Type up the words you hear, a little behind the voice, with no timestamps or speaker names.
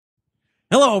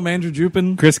Hello, I'm Andrew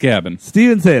Jupin. Chris Cabin.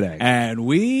 Steven Sadak. And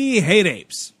we hate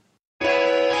apes.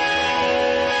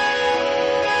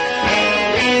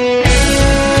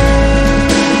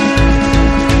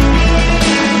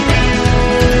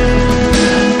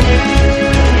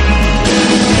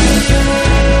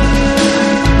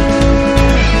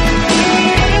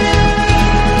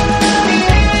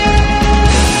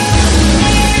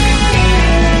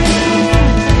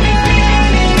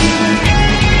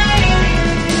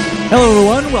 Hello,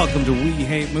 everyone. Welcome to We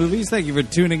Hate Movies. Thank you for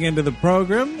tuning into the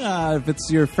program. If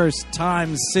it's your first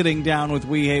time sitting down with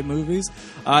We Hate Movies,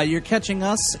 you're catching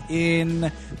us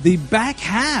in the back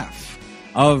half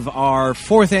of our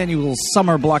fourth annual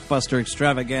summer blockbuster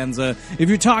extravaganza. If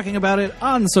you're talking about it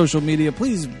on social media,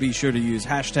 please be sure to use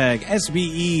hashtag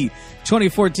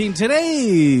SBE2014.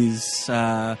 Today's,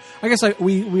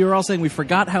 we were all saying we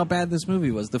forgot how bad this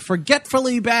movie was. The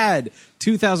forgetfully bad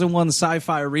 2001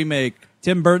 sci-fi remake,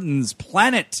 Tim Burton's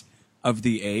Planet of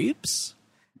the Apes.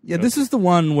 Yeah, this is the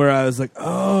one where I was like,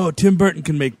 oh, Tim Burton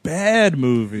can make bad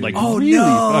movies. Like, oh, really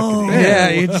fucking bad. Yeah,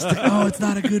 you just like, oh, it's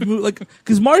not a good movie. Like,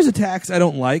 because Mars Attacks I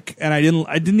don't like, and I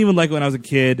didn't even like it when I was a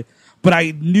kid, but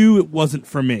I knew it wasn't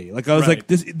for me. Like, I was like,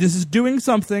 this is doing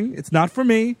something. It's not for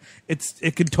me.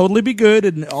 It could totally be good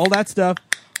and all that stuff,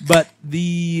 but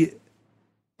this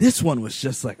one was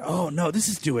just like, oh no, this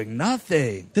is doing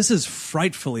nothing. This is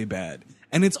frightfully bad.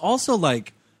 And it's also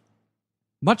like,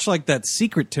 much like that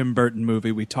secret Tim Burton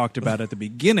movie we talked about at the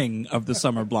beginning of the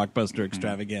summer blockbuster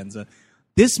extravaganza,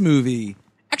 this movie,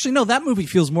 actually no, that movie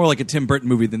feels more like a Tim Burton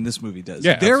movie than this movie does.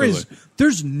 Yeah,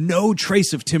 There's no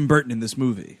trace of Tim Burton in this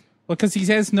movie. Well, because he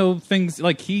has no things,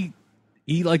 like he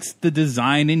likes the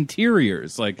design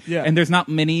interiors, and there's not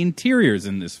many interiors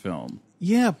in this film.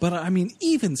 Yeah, but I mean,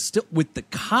 even still, with the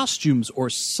costumes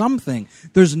or something,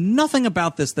 there's nothing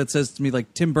about this that says to me,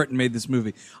 like, Tim Burton made this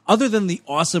movie, other than the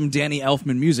awesome Danny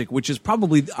Elfman music, which is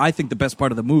probably, I think, the best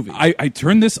part of the movie. I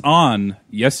turned this on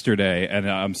yesterday, and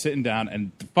I'm sitting down,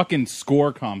 and the fucking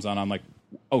score comes on. I'm like,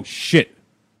 oh, shit.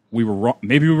 We were wrong.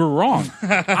 Maybe we were wrong.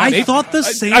 I thought the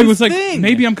same thing. I was like,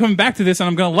 maybe I'm coming back to this, and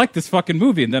I'm going to like this fucking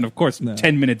movie. And then, of course,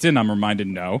 10 minutes in, I'm reminded,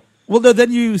 no. Well,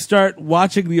 then you start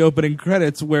watching the opening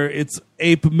credits where it's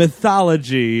ape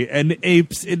mythology and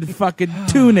apes in fucking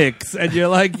tunics, and you're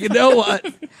like, you know what?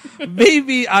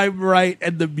 Maybe I'm right,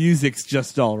 and the music's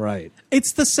just all right.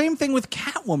 It's the same thing with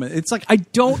Catwoman. It's like, I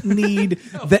don't need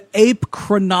the ape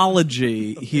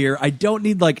chronology here. I don't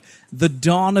need, like, the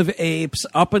dawn of apes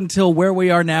up until where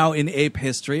we are now in ape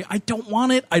history. I don't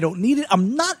want it. I don't need it.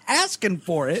 I'm not asking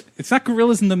for it. It's not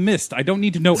Gorillas in the Mist. I don't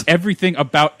need to know everything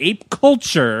about ape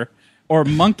culture or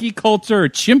monkey culture or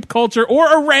chimp culture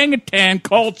or orangutan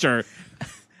culture.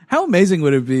 How amazing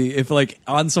would it be if, like,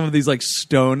 on some of these, like,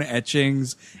 stone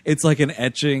etchings, it's like an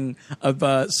etching of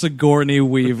Sigourney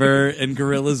Weaver and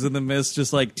Gorillas in the Mist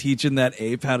just, like, teaching that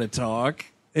ape how to talk?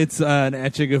 It's an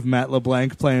etching of Matt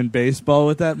LeBlanc playing baseball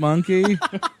with that monkey.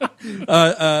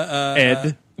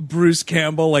 Ed. Bruce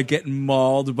Campbell, like, getting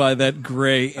mauled by that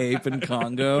gray ape in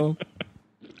Congo.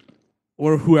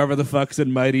 Or whoever the fuck's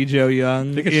in Mighty Joe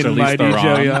Young. Charlize Mighty Theron.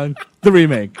 Joe Young. The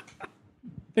remake. I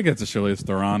think that's a Charlize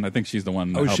Theron. I think she's the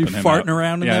one helping she him farting out.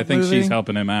 around in yeah, that I think movie? she's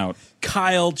helping him out.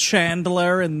 Kyle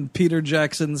Chandler in Peter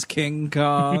Jackson's King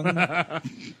Kong.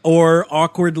 Or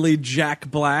awkwardly Jack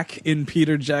Black in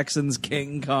Peter Jackson's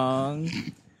King Kong.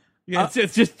 Yeah,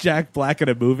 it's just Jack Black at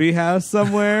a movie house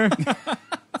somewhere.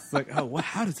 It's like, oh,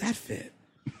 how does that fit?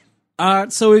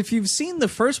 So if you've seen the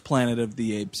first Planet of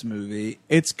the Apes movie,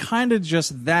 it's kind of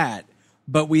just that,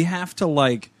 but we have to,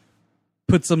 like,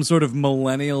 put some sort of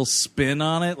millennial spin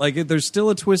on it. Like, there's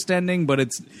still a twist ending, but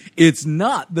it's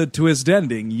not the twist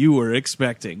ending you were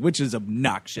expecting, which is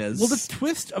obnoxious. Well, the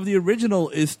twist of the original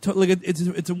is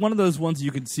it's one of those ones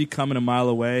you can see coming a mile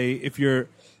away. If you're,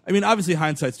 I mean, obviously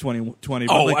hindsight's 20/20.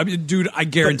 Oh, like, I mean, dude, I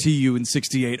guarantee you, in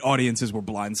 '68, audiences were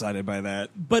blindsided by that.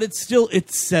 But it's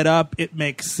set up. It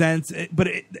makes sense, but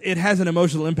it has an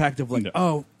emotional impact of like,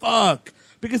 oh fuck,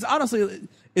 because honestly,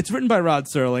 it's written by Rod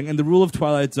Serling, and the rule of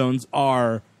Twilight Zones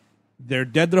are they're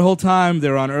dead their whole time,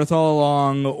 they're on Earth all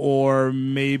along, or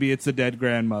maybe it's a dead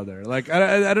grandmother. Like,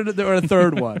 I don't know, or a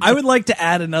third one. I would like to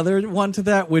add another one to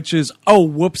that, which is, oh,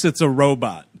 whoops, it's a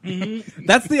robot. Mm-hmm.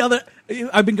 That's the other.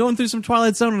 I've been going through some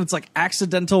Twilight Zone, and it's like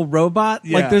accidental robot.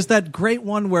 Yeah. Like, there's that great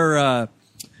one where,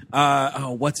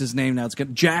 what's his name now? It's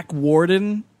good. Jack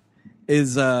Warden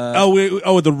is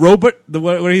the robot,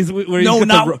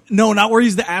 not where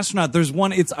he's the astronaut. There's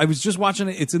one. I was just watching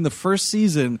it. It's in the first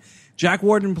season. Jack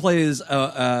Warden plays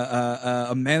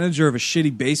a manager of a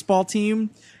shitty baseball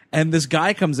team, And this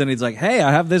guy comes in, he's like, hey,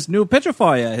 I have this new picture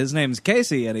for you. His name's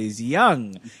Casey, and he's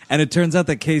young. And it turns out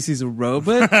that Casey's a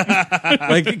robot.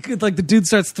 like the dude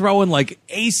starts throwing, like,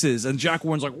 aces, and Jack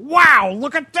Warren's like, wow,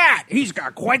 look at that. He's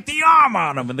got quite the arm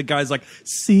on him. And the guy's like,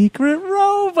 secret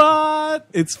robot.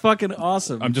 It's fucking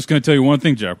awesome. I'm just going to tell you one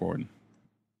thing, Jack Warden.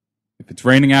 If it's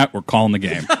raining out, we're calling the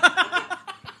game.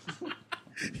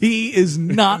 He is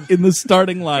not in the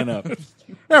starting lineup.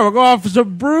 Yeah, we'll go off for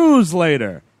some brews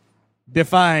later.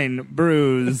 Define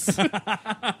brews.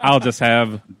 I'll just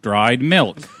have dried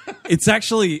milk.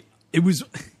 It was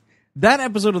that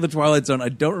episode of The Twilight Zone. I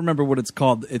don't remember what it's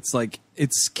called.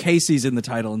 It's Casey's in the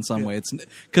title in some way. It's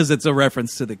because it's a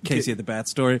reference to the Casey at the Bat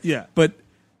story. Yeah. But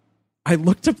I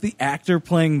looked up the actor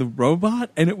playing the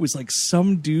robot, and it was like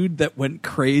some dude that went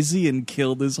crazy and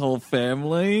killed his whole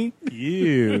family.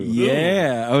 Ew.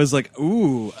 Yeah. I was like,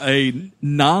 ooh, a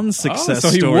non-success so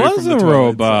he story was from the a Twilight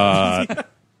robot. Zone.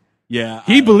 Yeah.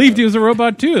 He believed he was a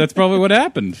robot, too. That's probably what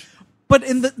happened. But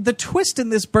in the twist in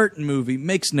this Burton movie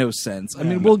makes no sense. I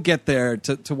mean, we'll get there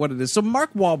to what it is. So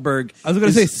Mark Wahlberg. I was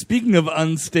going to say, speaking of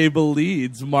unstable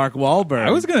leads, Mark Wahlberg.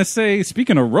 I was going to say,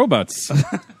 speaking of robots.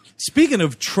 Speaking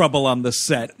of trouble on the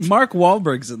set, Mark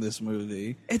Wahlberg's in this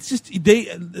movie. It's just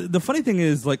the funny thing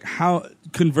is, like, how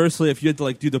conversely, if you had to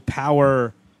like do the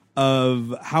power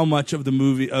of how much of the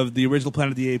movie of the original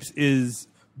Planet of the Apes is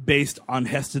based on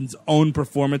Heston's own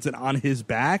performance and on his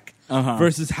back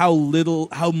versus how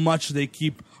much they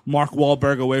keep Mark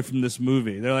Wahlberg away from this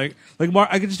movie. They're like Mark.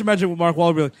 I can just imagine with Mark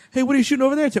Wahlberg, like, hey, what are you shooting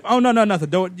over there, Tim? Oh, no, nothing.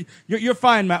 Don't. You're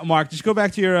fine, Mark. Just go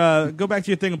back to your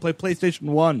thing and play PlayStation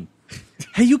 1.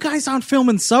 Hey, you guys aren't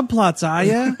filming subplots, are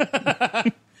you?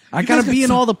 I gotta be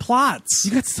in all the plots.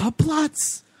 You got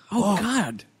subplots? Oh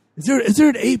God. Is there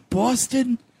an Ape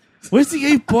Boston? Where's the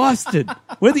Ape Boston?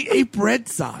 Where are the Ape Red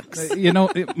Sox?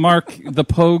 Mark, the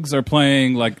Pogues are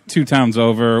playing like 2 towns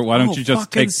over. Why don't you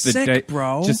just take the day,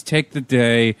 bro? Just take the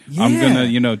day. Yeah. I'm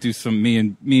gonna, do some. Me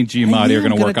and Giamatti are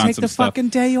gonna work on some take the stuff. fucking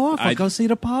day off. I'll go see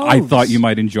the Pogues. I thought you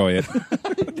might enjoy it.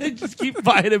 They just keep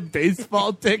buying him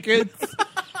baseball tickets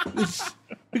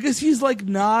because he's like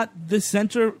not the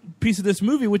centerpiece of this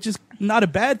movie, which is not a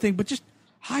bad thing, but just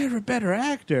hire a better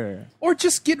actor. Or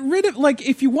just get rid of, like,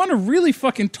 if you want to really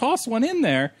fucking toss one in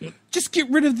there, just get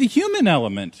rid of the human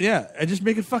element. Yeah, and just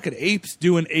make it fucking apes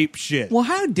doing ape shit. Well,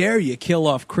 how dare you kill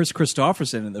off Chris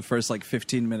Christopherson in the first,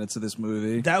 15 minutes of this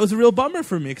movie? That was a real bummer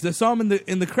for me, because I saw him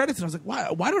in the credits, and I was like,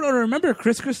 why don't I remember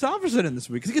Chris Christopherson in this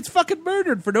movie? Because he gets fucking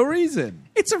murdered for no reason.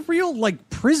 It's a real,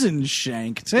 prison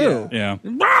shank, too. Yeah.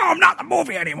 No, I'm not in the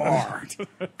movie anymore.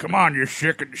 Come on, you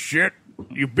sick and shit.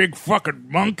 You big fucking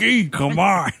monkey. Come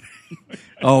on.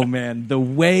 Oh, man, the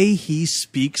way he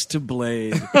speaks to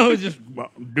Blade. Oh, just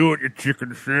do it, you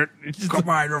chicken shit. Come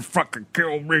on, you fucking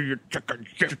kill me, you chicken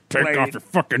shit. Take off your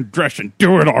fucking dress and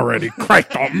do it already.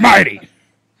 Christ almighty.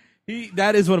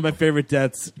 That is one of my favorite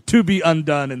deaths to be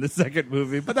undone in the second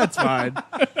movie, but that's fine.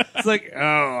 It's like,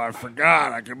 Oh, I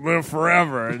forgot. I can live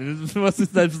forever. and most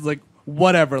of the time it's like,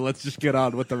 whatever, let's just get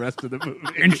on with the rest of the movie.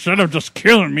 Instead of just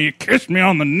killing me, kiss me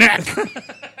on the neck.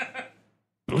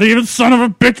 Believe it, son of a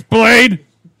bitch, Blade.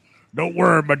 Don't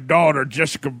worry, my daughter,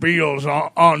 Jessica Biel's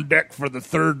on deck for the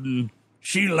third, and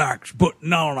she likes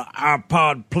putting on an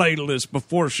iPod playlist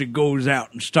before she goes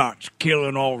out and starts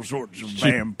killing all sorts of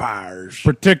vampires.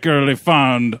 Particularly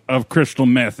fond of crystal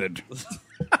method.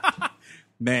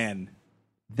 Man,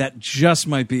 that just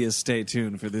might be a stay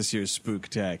tuned for this year's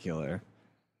Spooktacular.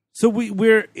 So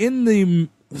we're in the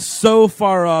so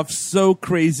far off, so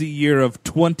crazy year of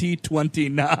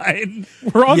 2029.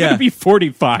 We're all Yeah. going to be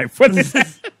 45. What is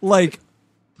that?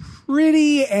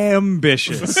 Pretty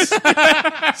ambitious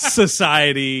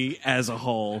society as a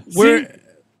whole.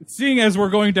 Seeing as we're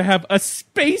going to have a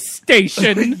space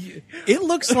station. It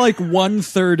looks like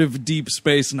 1/3 of Deep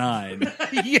Space Nine.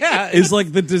 Yeah, Is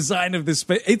the design of this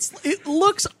space. It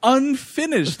looks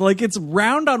unfinished. It's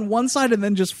round on one side and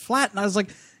then just flat. And I was like,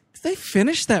 did they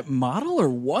finish that model or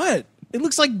what? It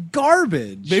looks like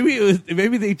garbage.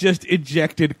 maybe they just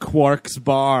ejected Quark's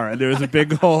bar and there was a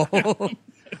big hole.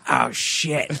 Oh,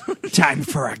 shit. Time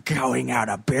for a going out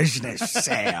of business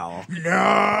sale.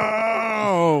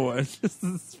 No, it's just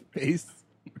a space.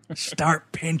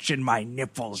 Start pinching my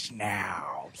nipples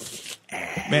now.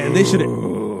 Man, they should have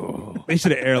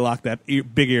airlocked that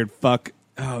big-eared fuck.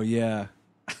 Oh, yeah.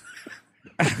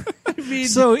 I mean,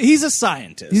 So he's a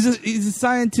scientist. he's a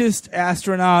scientist,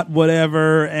 astronaut,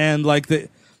 whatever, and the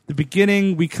the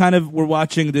beginning, we kind of were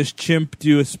watching this chimp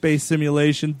do a space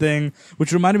simulation thing,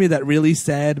 which reminded me of that really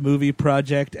sad movie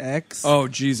Project X. Oh,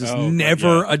 Jesus.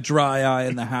 Never a dry eye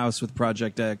in the house with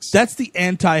Project X. That's the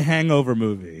anti-hangover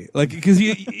movie. Like, because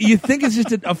you think it's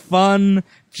just a fun,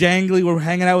 jangly, we're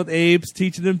hanging out with apes,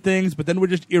 teaching them things, but then we're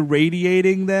just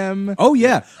irradiating them. Oh,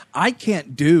 yeah. I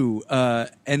can't do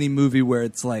any movie where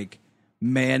it's like,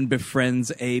 man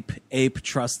befriends ape, ape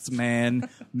trusts man,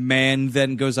 man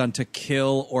then goes on to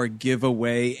kill or give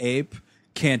away ape.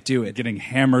 Can't do it. Getting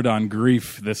hammered on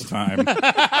grief this time.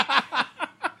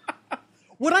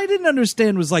 What I didn't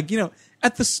understand was like,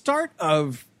 at the start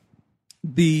of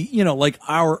the, like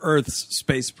our Earth's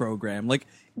space program, like,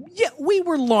 yeah, we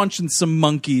were launching some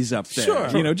monkeys up there,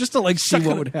 Sure. Just to like see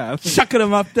what would happen. Chucking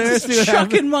them up there. See what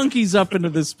happens. Chucking monkeys up into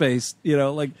the space,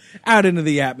 like out into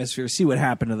the atmosphere, see what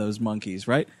happened to those monkeys,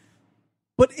 right?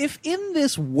 But if in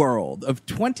this world of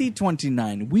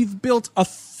 2029, we've built a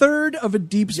third of a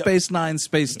Deep Space Nine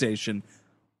space station,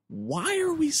 why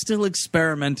are we still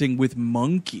experimenting with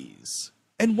monkeys?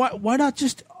 And why not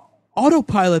just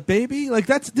autopilot, baby? Like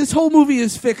this whole movie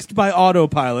is fixed by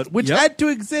autopilot, which had to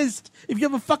exist if you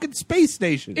have a fucking space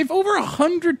station. If over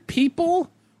 100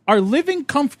 people are living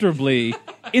comfortably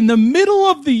in the middle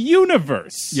of the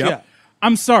universe, Yeah.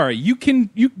 I'm sorry,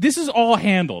 this is all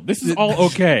handled. This is all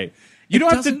okay. You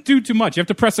don't have to do too much. You have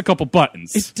to press a couple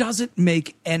buttons. It doesn't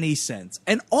make any sense.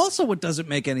 And also what doesn't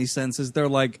make any sense is they're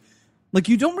like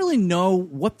you don't really know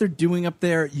what they're doing up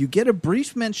there. You get a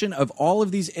brief mention of all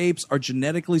of these apes are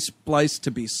genetically spliced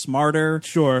to be smarter.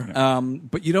 Sure.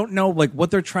 But you don't know like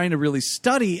what they're trying to really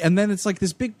study. And then it's like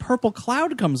this big purple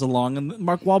cloud comes along and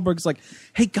Mark Wahlberg's like,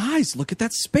 hey guys, look at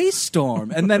that space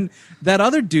storm. And then that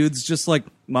other dude's just like,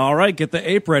 all right, get the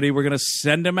ape ready. We're going to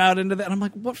send him out into that. And I'm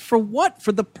like, what? For what?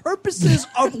 For the purposes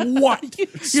of what? You're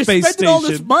space spending station. all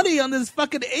this money on this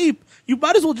fucking ape. You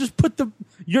might as well just put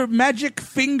your magic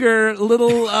finger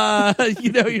little,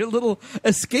 your little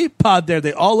escape pod there.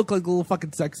 They all look like little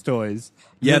fucking sex toys.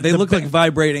 Yeah, they look like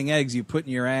vibrating eggs you put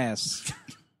in your ass.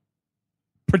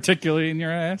 Particularly in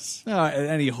your ass.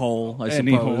 Any hole, I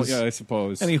Any suppose. hole, yeah, I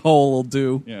suppose. Any hole will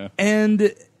do. Yeah.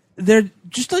 And they're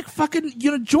just like fucking,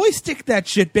 joystick that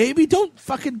shit, baby. Don't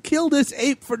fucking kill this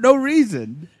ape for no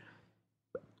reason.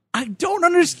 I don't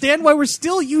understand why we're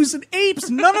still using apes.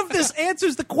 None of this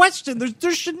answers the question.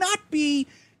 There should not be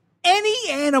any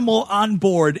animal on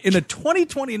board in a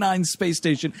 2029 space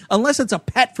station unless it's a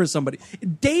pet for somebody.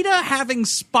 Data having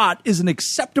Spot is an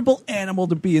acceptable animal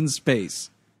to be in space.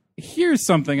 Here's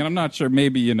something, and I'm not sure,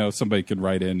 maybe, somebody could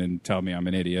write in and tell me I'm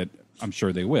an idiot. I'm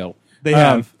sure they will. They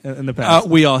have in the past.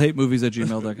 We all hate movies at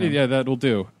gmail.com. Yeah, that'll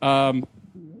do. An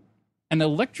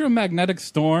electromagnetic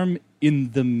storm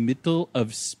in the middle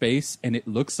of space, and it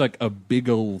looks like a big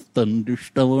old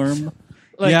thunderstorm.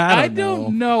 Yeah, I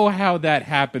don't know how that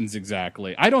happens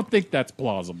exactly. I don't think that's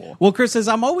plausible. Well, Chris says,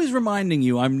 I'm always reminding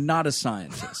you I'm not a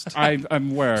scientist. I'm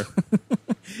aware.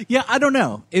 Yeah, I don't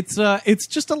know. It's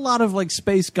just a lot of like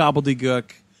space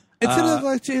gobbledygook.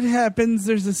 It happens.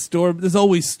 There's a storm. There's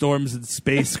always storms in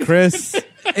space, Chris.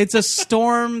 It's a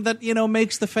storm that,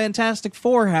 makes the Fantastic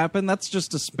Four happen. That's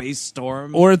just a space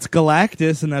storm. Or it's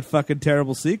Galactus in that fucking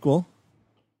terrible sequel.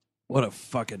 What a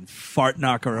fucking fart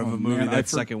knocker of a movie that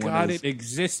second one is. It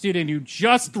existed, and you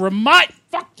just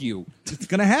fuck you. It's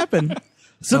gonna happen.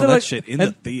 So they're that like- shit in the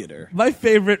and theater. My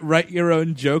favorite write your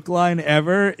own joke line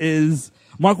ever is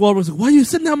Mark Wahlberg's like, why are you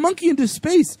sending that monkey into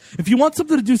space? If you want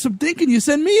something to do some thinking, you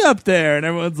send me up there. And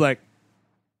everyone's like,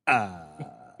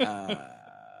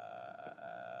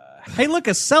 Hey, look,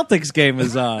 a Celtics game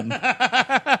is on.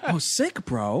 Oh, sick,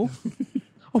 bro.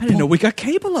 I didn't know we got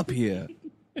cable up here.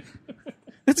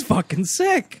 It's fucking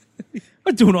sick.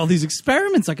 We're doing all these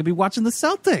experiments. I could be watching the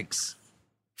Celtics.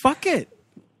 Fuck it.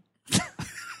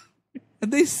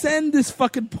 and they send this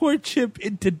fucking poor chimp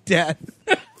into death.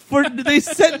 They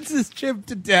sentence this chimp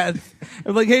to death.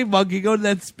 I'm like, hey, monkey, go to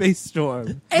that space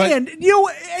storm. And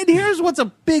and here's what's a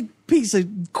big piece of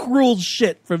cruel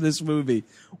shit from this movie.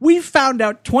 We found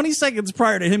out 20 seconds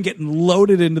prior to him getting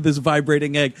loaded into this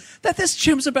vibrating egg that this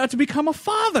chimp's about to become a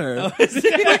father. Oh,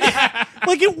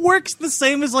 like it works the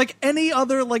same as like any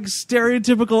other like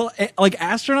stereotypical like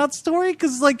astronaut story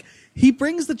because like he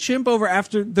brings the chimp over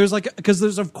after there's like because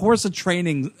there's of course a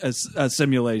training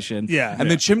simulation. Yeah. And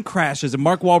the chimp crashes and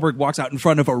Mark Wahlberg walks out in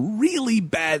front of a really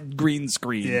bad green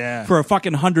screen. Yeah. For a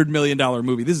fucking $100 million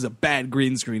movie. This is a bad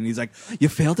green screen. And he's like, you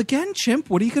failed again, chimp.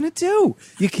 What are you going to do?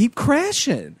 You keep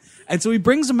crashing. And so he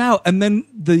brings him out and then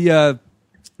the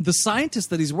scientist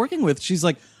that he's working with, she's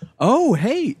like, oh,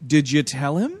 hey, did you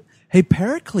tell him? hey,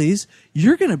 Pericles,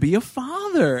 you're going to be a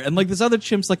father. And like this other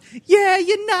chimp's like, yeah,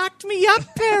 you knocked me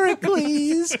up,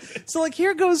 Pericles. So like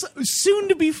here goes soon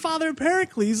to be father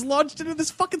Pericles launched into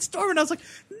this fucking storm. And I was like,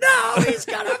 no, he's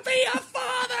going to be a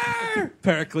father.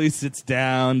 Pericles sits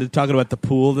down. They're talking about the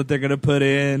pool that they're going to put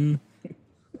in.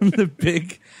 The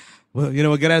big, well,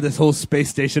 we'll get out of this whole space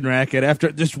station racket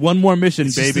after just one more mission,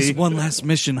 It's baby. just this one last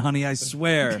mission, honey, I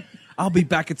swear. I'll be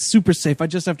back at Super Safe. I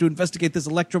just have to investigate this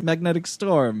electromagnetic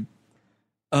storm.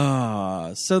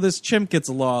 So this chimp gets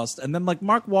lost, and then like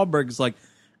Mark Wahlberg's like,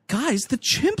 guys, the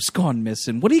chimp's gone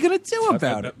missing. What are you gonna do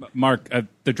about it? Mark,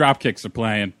 the Dropkicks are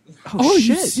playing. Oh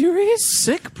shit. you serious?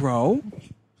 Sick, bro.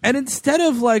 And instead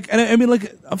of like, and I mean,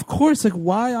 like, of course, like,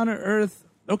 why on earth?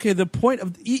 Okay, the point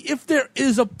of, if there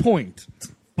is a point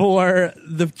for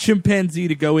the chimpanzee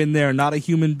to go in there, not a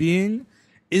human being,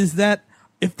 is that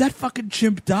if that fucking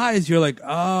chimp dies, you're like,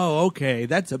 oh, okay,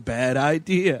 that's a bad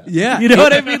idea. Yeah. You know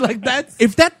what I mean? Like, that's.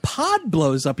 If that pod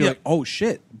blows up, you're Yeah. like, oh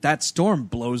shit, that storm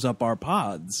blows up our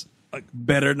pods. Like,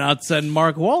 better not send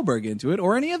Mark Wahlberg into it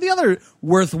or any of the other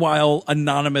worthwhile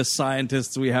anonymous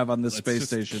scientists we have on this space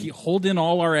station. Hold in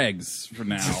all our eggs for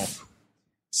now.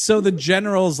 So the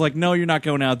general's like, no, you're not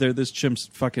going out there. This chimp's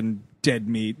fucking dead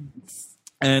meat.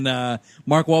 And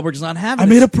Mark Wahlberg's not having it. I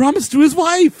made a promise to his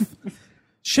wife.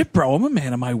 Shit, bro, I'm a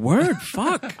man of my word.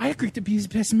 Fuck. I agreed to be his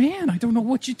best man. I don't know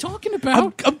what you're talking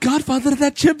about. I'm godfather to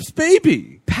that chimp's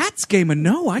baby. Pat's game of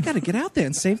no, I got to get out there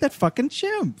and save that fucking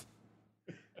chimp.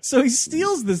 So he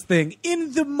steals this thing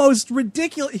in the most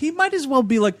ridiculous. He might as well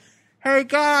be like, hey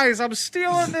guys, I'm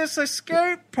stealing this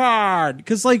escape pod.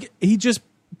 Because like he just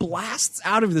blasts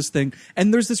out of this thing.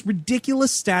 And there's this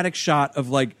ridiculous static shot of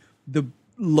like the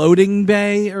loading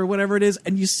bay or whatever it is.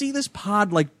 And you see this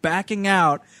pod like backing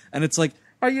out. And it's like,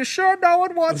 are you sure no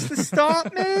one wants to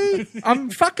stop me? I'm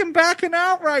fucking backing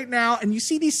out right now. And you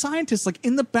see these scientists like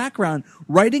in the background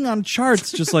writing on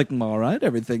charts, just like, all right,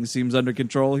 everything seems under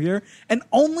control here. And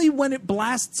only when it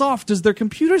blasts off does their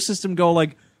computer system go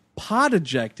like pod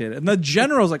ejected. And the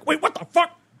general's like, wait, what the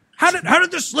fuck? How did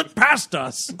this slip past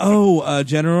us? Oh,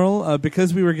 General,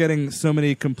 because we were getting so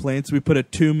many complaints, we put a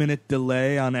 2-minute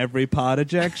delay on every pod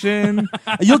ejection.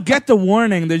 You'll get the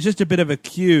warning. There's just a bit of a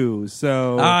queue,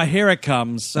 so Here it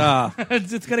comes.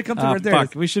 it's going to come to right there.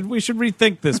 Fuck. We should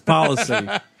rethink this policy.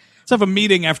 Let's have a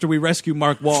meeting after we rescue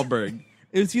Mark Wahlberg.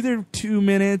 It was either 2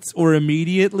 minutes or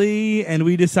immediately, and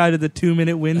we decided the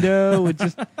 2-minute window would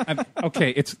just.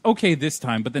 Okay, it's okay this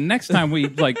time, but the next time we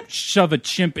like shove a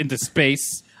chimp into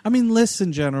space. I mean,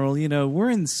 listen, General, we're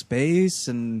in space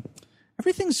and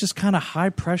everything's just kind of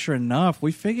high pressure enough.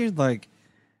 We figured, like,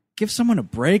 give someone a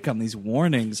break on these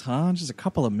warnings, huh? Just a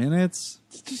couple of minutes.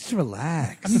 Just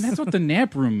relax. I mean, that's what the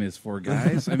nap room is for,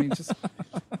 guys. I mean, just.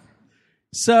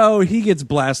 So he gets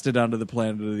blasted onto the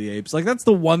Planet of the Apes. Like, that's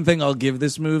the one thing I'll give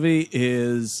this movie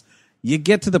is you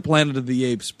get to the Planet of the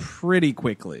Apes pretty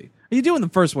quickly. You do in the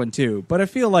first one, too. But I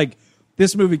feel like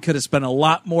this movie could have spent a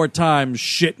lot more time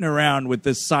shitting around with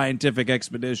this scientific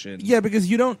expedition. Yeah,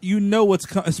 because you know what's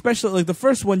especially like the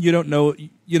first one. You don't know, if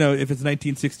it's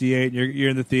 1968, you're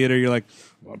in the theater, you're like,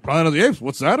 well, Planet of the Apes,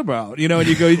 what's that about? And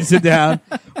you sit down.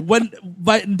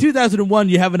 But in 2001,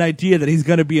 you have an idea that he's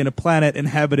going to be in a planet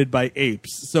inhabited by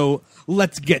apes. So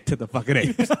let's get to the fucking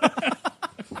apes.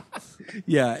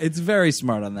 Yeah, it's very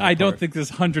smart on that. I don't think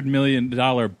this $100 million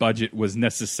budget was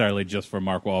necessarily just for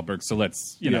Mark Wahlberg. So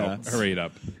let's, hurry it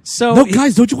up. So No,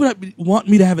 guys, don't you want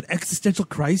me to have an existential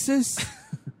crisis?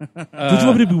 Don't you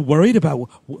want me to be worried about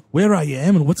where I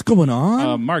am and what's going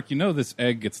on? Mark, this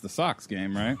egg gets the Sox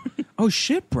game, right? Oh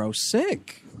shit, bro,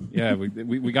 sick. Yeah,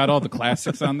 we got all the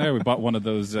classics on there. We bought one of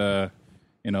those, all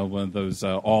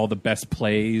the best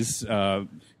plays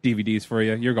DVDs for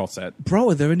you. You're all set. Bro,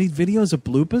 are there any videos of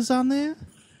bloopers on there?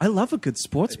 I love a good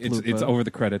sports blooper. It's over the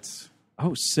credits.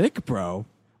 Oh, sick, bro.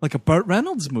 Like a Burt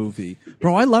Reynolds movie.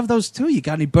 Bro, I love those too. You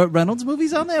got any Burt Reynolds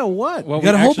movies on there or what? Well,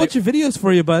 got a whole bunch of videos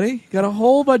for you, buddy. Got a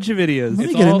whole bunch of videos. Let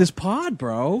me get in this pod,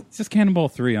 bro. It's just Cannonball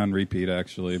 3 on repeat,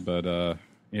 actually. But,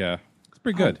 yeah, it's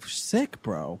pretty good. Oh, sick,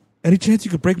 bro. Any chance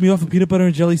you could break me off a peanut butter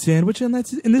and jelly sandwich in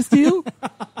this deal?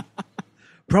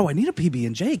 Bro, I need a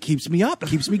PB&J. It keeps me up.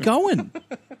 Keeps me going.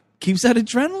 Keeps that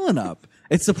adrenaline up.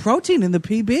 It's the protein in the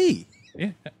PB. Yeah.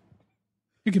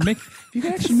 You can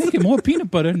actually make it more peanut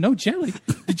butter, no jelly.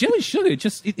 The jelly sugar,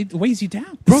 it weighs you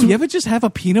down. Bro, you ever just have a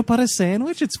peanut butter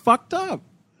sandwich? It's fucked up.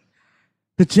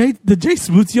 The J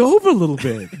smooths you over a little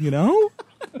bit,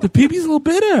 The PB's a little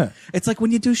bitter. It's like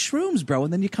when you do shrooms, bro,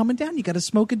 and then you're coming down, you got to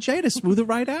smoke a J to smooth it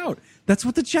right out. That's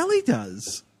what the jelly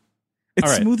does. It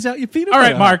All right. smooths out your peanut All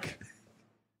butter. right, Mark.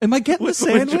 Am I getting the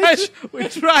sandwich? We're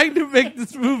trying to make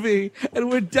this movie, and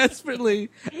we're desperately,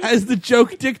 as the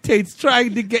joke dictates,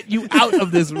 trying to get you out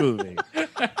of this movie.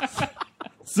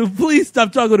 So please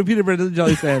stop talking about a peanut butter and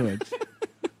jelly sandwich.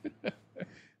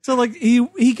 So like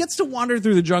he gets to wander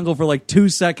through the jungle for like 2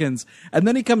 seconds, and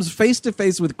then he comes face to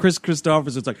face with Chris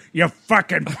Christopherson. It's like, You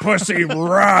fucking pussy,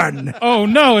 run! Oh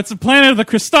no, it's the planet of the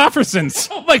Christophersons.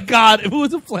 Oh my God, it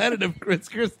was a planet of Chris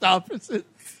Christopherson.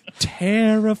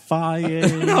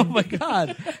 terrifying. Oh my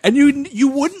God. And you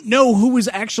wouldn't know who was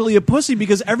actually a pussy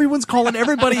because everyone's calling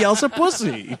everybody else a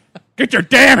pussy. Get your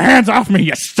damn hands off me,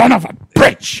 you son of a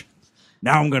bitch!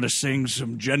 Now I'm gonna sing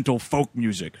some gentle folk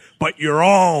music, but you're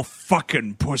all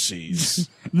fucking pussies.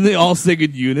 And they all sing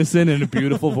in unison in a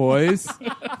beautiful voice.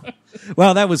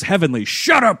 Well, that was heavenly.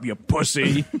 Shut up, you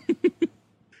pussy!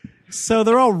 So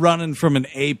they're all running from an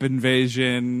ape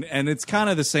invasion, and it's kind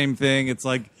of the same thing. It's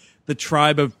like the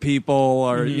tribe of people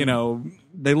are, you know,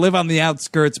 they live on the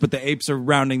outskirts, but the apes are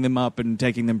rounding them up and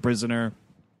taking them prisoner.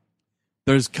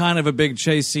 There's kind of a big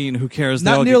chase scene. Who cares?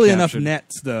 They all Not get nearly enough captured.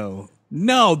 nets, though.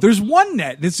 No, there's one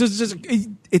net. It's just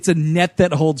it's a net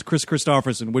that holds Chris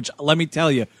Christopherson, which let me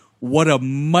tell you, what a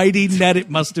mighty net it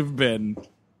must have been.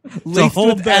 Laced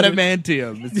hold with that-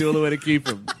 adamantium. It's the only way to keep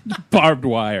him. Barbed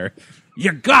wire.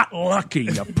 You got lucky,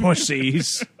 you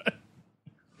pussies.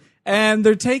 And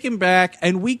they're taken back,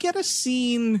 and we get a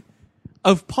scene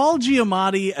of Paul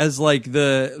Giamatti as like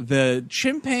the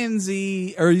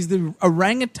chimpanzee, or he's the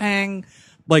orangutan,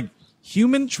 like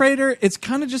human trader. It's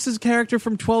kind of just his character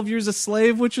from 12 Years a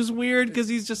Slave, which is weird because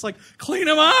he's just like, clean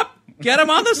him up, get him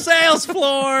on the sales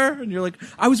floor. And you're like,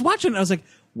 I was watching, and I was like,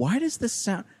 why does this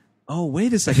sound? Oh,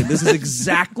 wait a second. This is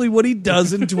exactly what he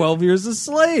does in 12 Years a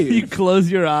Slave. You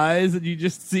close your eyes and you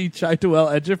just see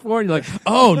Chiwetel Ejiofor, and you're like,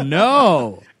 oh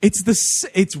no.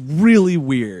 It's really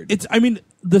weird. I mean,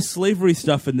 the slavery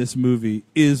stuff in this movie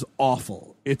is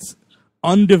awful. It's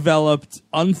undeveloped,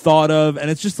 unthought of, and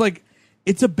it's just like,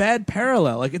 it's a bad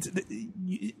parallel. Like,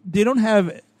 they don't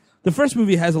have, the first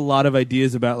movie has a lot of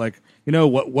ideas about, like, you know,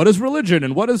 what is religion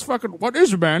and what is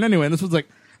man anyway? And this was like,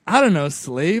 I don't know,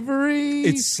 slavery?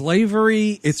 It's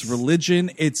slavery, it's religion,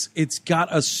 it's got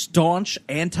a staunch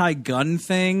anti-gun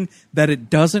thing that it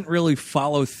doesn't really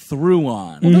follow through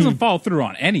on. Well, it doesn't follow through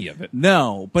on any of it.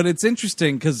 No, but it's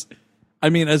interesting because, I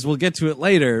mean, as we'll get to it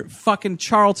later, fucking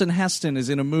Charlton Heston is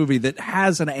in a movie that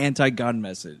has an anti-gun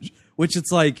message, which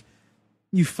it's like,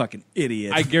 you fucking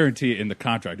idiot. I guarantee in the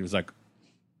contract it was like,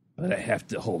 but I have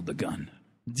to hold the gun.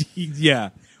 Yeah.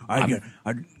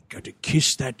 I got to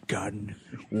kiss that gun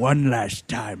one last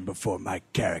time before my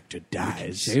character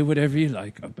dies. Say whatever you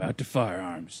like about the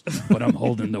firearms, but I'm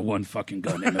holding the one fucking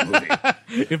gun in the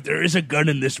movie. If there is a gun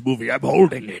in this movie, I'm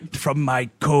holding it from my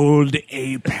cold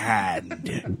ape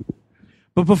hand.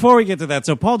 But before we get to that,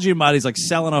 so Paul Giamatti's like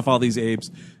selling off all these apes,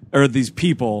 or these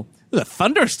people. There's a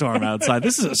thunderstorm outside.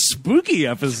 This is a spooky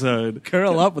episode.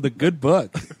 Curl up with a good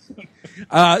book.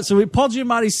 So Paul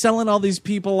Giamatti's selling all these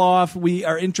people off. We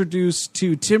are introduced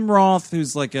to Tim Roth,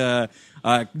 who's like a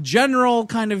general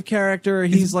kind of character.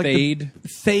 He's like Thade.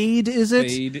 Thade, is it?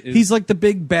 Thade is- He's like the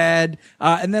big bad.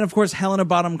 And then, of course, Helena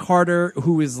Bonham Carter,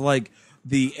 who is like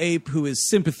the ape who is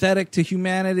sympathetic to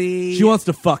humanity. She wants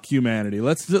to fuck humanity.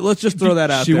 Let's just throw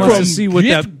that out She there. wants to see what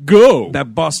Go.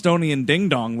 that Bostonian ding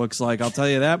dong looks like. I'll tell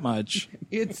you that much.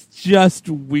 It's just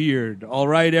weird. All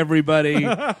right, everybody.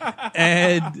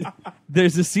 And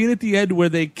there's a scene at the end where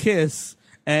they kiss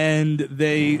and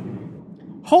they...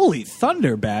 Holy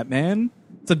thunder, Batman.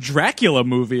 It's a Dracula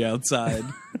movie outside.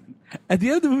 At the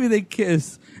end of the movie, they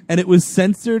kiss, and it was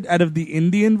censored out of the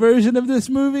Indian version of this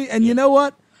movie. And you know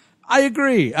what? I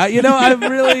agree.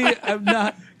 I'm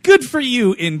not... Good for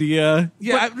you, India.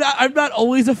 Yeah, I'm not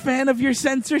always a fan of your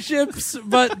censorships,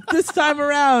 but this time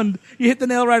around, you hit the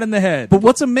nail right on the head. But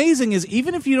what's amazing is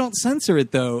even if you don't censor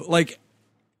it, though, like,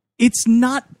 it's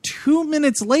not 2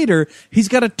 minutes later, he's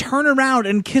got to turn around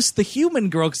and kiss the human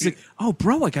girl because, like, oh,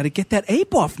 bro, I got to get that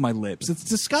ape off my lips. It's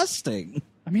disgusting.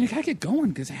 I mean, I gotta get going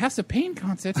because it has a pain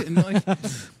concept. And like,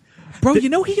 Bro, you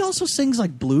know he also sings,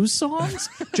 like, blues songs?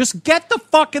 Just get the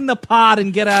fuck in the pod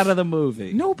and get out of the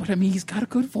movie. no, but I mean, he's got a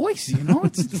good voice. You know,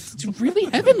 it's really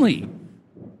heavenly.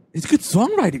 It's good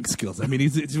songwriting skills. I mean,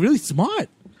 it's really smart.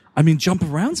 I mean, Jump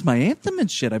Around's my anthem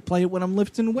and shit. I play it when I'm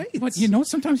lifting weights. But you know,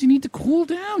 sometimes you need to cool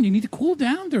down. You need to cool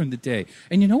down during the day.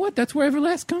 And you know what? That's where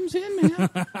Everlast comes in, man.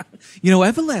 You know,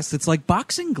 Everlast, it's like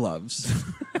boxing gloves.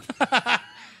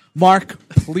 Mark,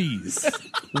 please.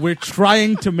 We're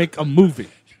trying to make a movie.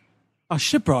 Oh,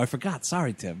 shit, bro, I forgot.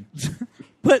 Sorry, Tim.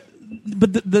 But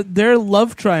their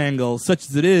love triangle, such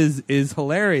as it is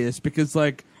hilarious because,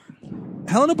 like,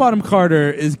 Helena Bonham Carter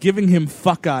is giving him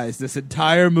fuck eyes this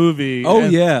entire movie. Oh,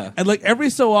 and, yeah. And like every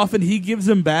so often he gives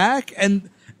them back, and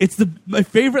it's my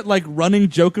favorite like running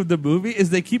joke of the movie is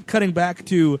they keep cutting back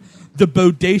to the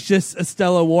bodacious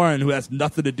Estella Warren, who has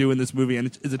nothing to do in this movie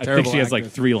and is a terrible I think she has actress.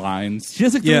 like 3 lines. She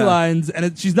has like 3 Yeah. lines,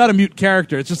 and she's not a mute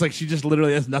character. It's just like she just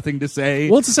literally has nothing to say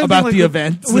Well, it's the same about thing, like, the with-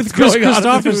 events with that's Chris going on in the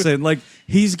movie. Christopherson. Like,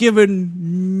 he's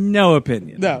given no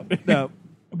opinion. No.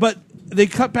 But they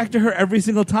cut back to her every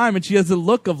single time, and she has a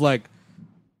look of like,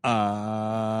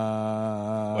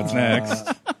 What's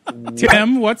next?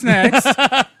 Tim, what's next?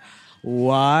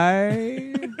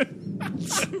 why?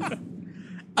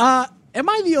 Am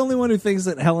I the only one who thinks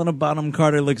that Helena Bonham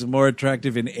Carter looks more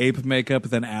attractive in ape makeup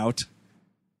than out?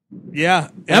 Yeah.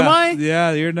 Am I?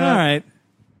 Yeah, you're not. All right.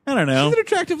 I don't know. She's an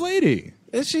attractive lady.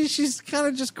 She's kind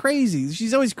of just crazy.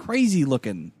 She's always crazy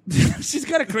looking. She's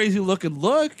got a crazy looking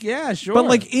look. Yeah, sure. But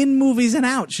like in movies and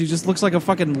out, she just looks like a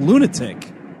fucking lunatic.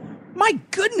 My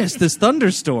goodness, this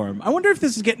thunderstorm. I wonder if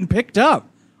this is getting picked up.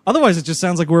 Otherwise, it just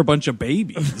sounds like we're a bunch of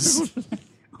babies.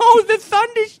 Oh, the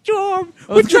thunderstorm.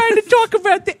 We're trying to talk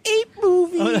about the ape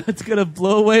movie. That's gonna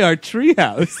blow away our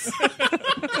treehouse.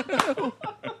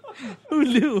 Who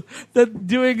knew that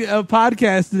doing a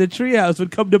podcast in a treehouse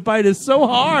would come to bite us so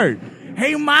hard?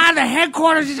 Hey, Ma, the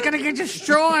headquarters is going to get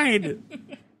destroyed.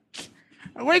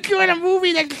 We're doing a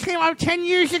movie that came out 10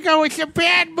 years ago. It's a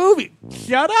bad movie.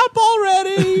 Shut up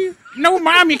already! No,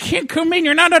 Mom, you can't come in.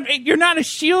 You're not a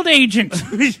SHIELD agent.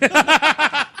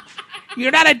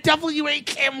 You're not a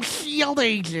WHM SHIELD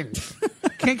agent.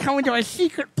 Can't come into a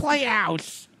secret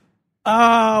playhouse.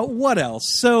 What else?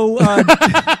 So,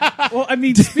 Well, I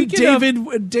mean, speaking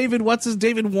of David Warner's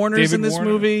David in this Warner?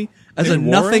 movie as David a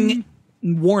nothing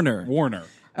Warner. Warner.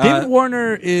 David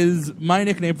Warner is my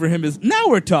nickname for him is now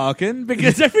we're talking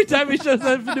because every time he shows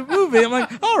up in the movie, I'm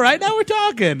like, all right, now we're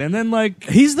talking, and then like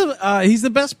He's the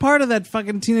best part of that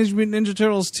fucking Teenage Mutant Ninja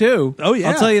Turtles too. Oh,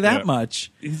 yeah. I'll tell you that Yeah.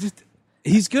 much. he's just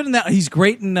He's good in that. He's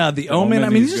great in The Omen. Omen, I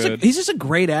mean, he's he's good. just a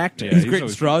great actor. Yeah, he's he's great in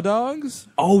always- Straw Dogs.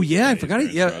 Oh yeah, I forgot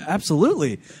it. Yeah,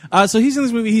 absolutely. So he's in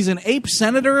this movie. He's an ape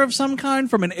senator of some kind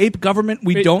from an ape government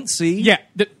we don't see. Yeah.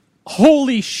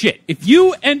 Holy shit. If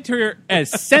you enter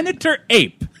as Senator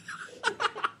Ape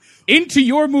into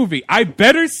your movie, I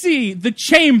better see the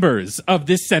chambers of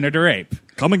this Senator Ape.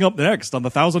 Coming up next on the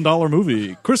 $1,000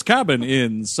 movie, Chris Cabin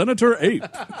in Senator Ape.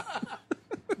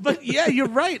 But yeah, you're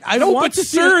right. I No, want but to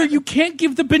see sir, it. you can't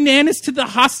give the bananas to the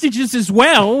hostages as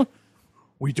well.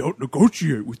 We don't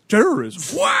negotiate with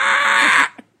terrorists.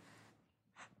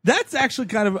 That's actually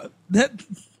kind of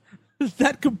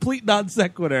that complete non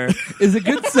sequitur is a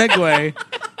good segue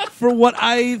for what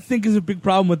I think is a big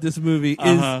problem with this movie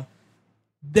is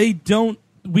they don't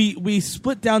we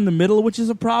split down the middle, which is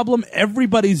a problem.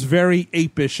 Everybody's very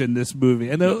apish in this movie,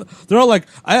 and they're all like,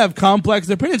 "I have complex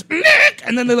opinions,"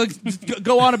 and then they like just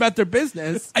go on about their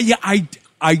business. Yeah,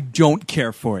 I don't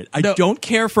care for it. I No. don't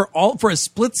care for a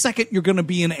split second. You're going to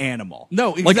be an animal.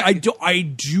 No, like exactly. I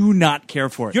do not care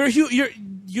for it.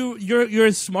 You're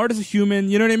as smart as a human.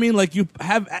 You know what I mean? Like you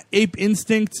have ape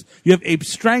instincts, you have ape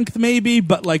strength, maybe,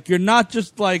 but like you're not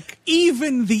just like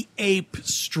Even the ape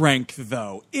strength,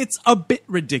 though, it's a bit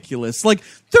ridiculous. Like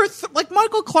they're like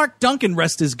Michael Clark Duncan,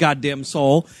 rest his goddamn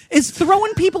soul, is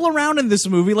throwing people around in this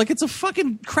movie like it's a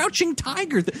fucking crouching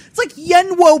tiger. It's like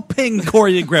Yen Wo Ping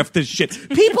choreographed this shit.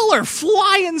 People are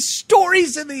flying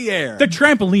stories in the air. The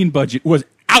trampoline budget was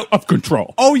out of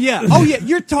control. Oh yeah.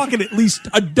 You're talking at least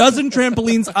a dozen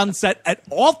trampolines on set at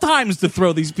all times to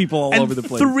throw these people all and over the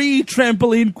place. 3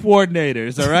 trampoline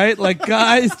coordinators, all right? Like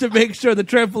guys to make sure the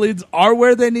trampolines are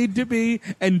where they need to be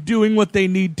and doing what they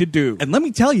need to do. And let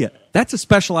me tell you, that's a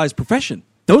specialized profession.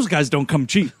 Those guys don't come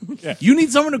cheap. You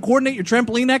need someone to coordinate your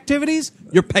trampoline activities,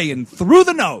 you're paying through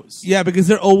the nose. Yeah, because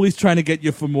they're always trying to get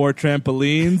you for more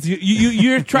trampolines.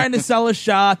 You're trying to sell a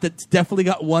shot that's definitely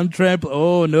got one trampoline.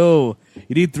 Oh, no.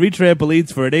 You need 3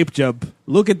 trampolines for an ape jump.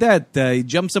 Look at that. He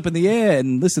jumps up in the air,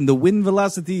 and listen, the wind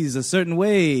velocity is a certain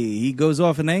way. He goes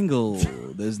off an angle.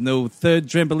 There's no third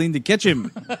trampoline to catch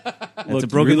him. That's a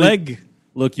broken leg.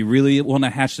 Look, you really want to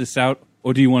hash this out,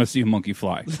 or do you want to see a monkey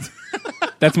fly?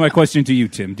 That's my question to you,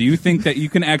 Tim. Do you think that you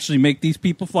can actually make these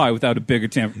people fly without a bigger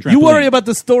trampoline? You worry about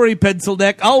the story, pencil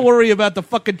neck. I'll worry about the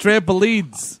fucking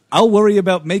trampolines. I'll worry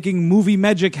about making movie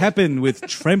magic happen with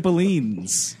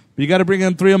trampolines. You got to bring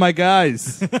in 3 of my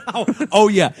guys. Oh,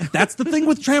 yeah. That's the thing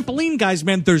with trampoline guys,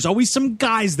 man. There's always some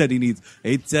guys that he needs.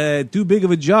 It's too big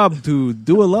of a job to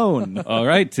do alone. All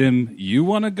right, Tim, you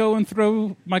want to go and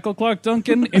throw Michael Clark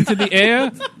Duncan into the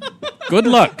air? Good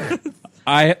luck.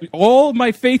 All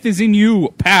my faith is in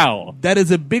you, pal. That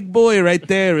is a big boy right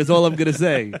there, is all I'm going to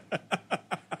say.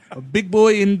 A big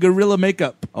boy in gorilla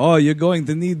makeup. Oh, you're going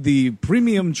to need the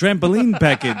premium trampoline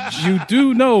package. You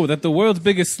do know that the world's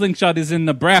biggest slingshot is in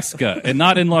Nebraska and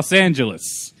not in Los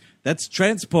Angeles. That's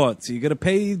transport, so you got to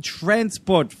pay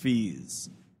transport fees.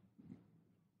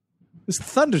 This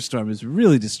thunderstorm is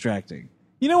really distracting.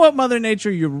 You know what, Mother Nature?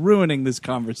 You're ruining this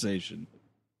conversation.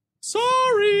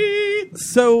 Sorry.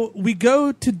 So we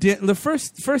go to the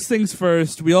first things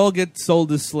first. We all get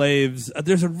sold as slaves.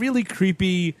 There's a really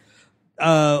creepy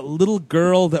little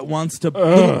girl that wants to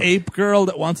little ape girl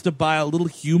that wants to buy a little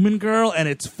human girl, and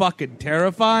it's fucking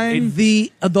terrifying.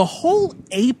 The whole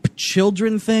ape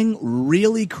children thing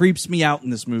really creeps me out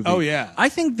in this movie. Oh, yeah. I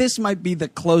think this might be the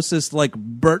closest like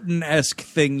Burton-esque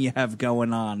thing you have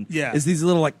going on. Yeah. Is these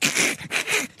little like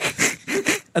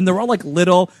and they're all like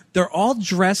little. They're all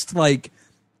dressed like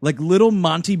little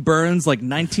Monty Burns, like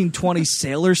 1920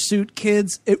 sailor suit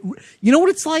kids. You know what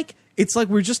it's like? It's like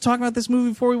we were just talking about this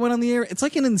movie before we went on the air. It's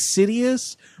like in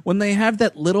Insidious when they have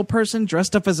that little person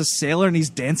dressed up as a sailor and he's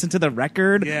dancing to the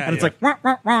record. Yeah, and it's like, wah,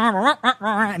 wah, wah, wah, wah,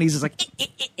 wah, and he's just like, eh,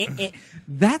 eh, eh, eh, eh.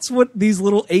 That's what these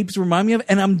little apes remind me of.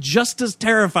 And I'm just as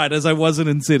terrified as I was in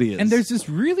Insidious. And there's this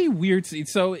really weird scene.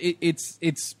 So it's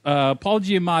Paul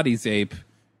Giamatti's ape,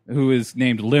 who is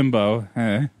named Limbo.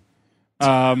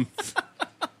 And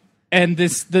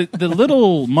the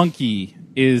little monkey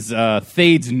is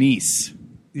Thade's niece.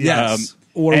 Yes.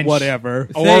 Or and whatever.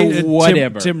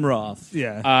 Tim Roth.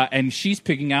 Yeah. And she's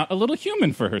picking out a little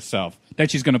human for herself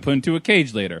that she's going to put into a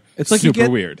cage later. It's like super you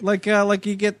get, weird. Like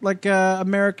you get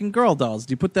American Girl dolls.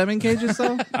 Do you put them in cages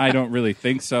though? I don't really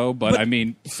think so, but I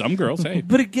mean, some girls, hey.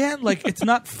 But again, like, it's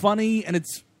not funny, and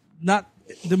it's not.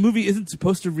 The movie isn't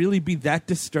supposed to really be that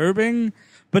disturbing.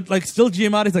 But, like, still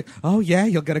Giamatti's like, oh, yeah,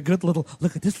 you'll get a good little,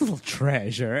 look at this little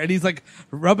treasure. And he's, like,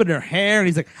 rubbing her hair, and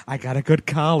he's like, I got a good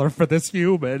collar for this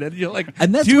human. And you're like,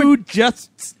 and that's dude, just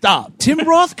stop. Tim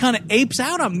Roth kind of apes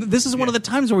out on him. This is one of the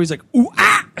times where he's like, ooh,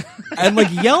 ah, and,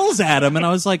 like, yells at him. And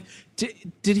I was like,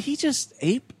 did he just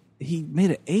ape? He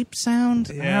made an ape sound?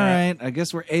 Yeah. All right, I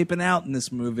guess we're aping out in this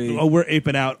movie. Oh, we're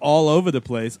aping out all over the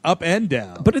place, up and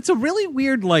down. But it's a really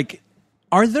weird, like,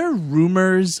 are there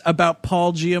rumors about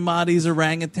Paul Giamatti's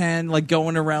orangutan, like,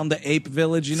 going around the ape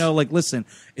village? You know, like, listen,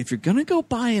 if you're going to go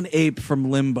buy an ape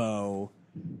from Limbo,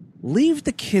 leave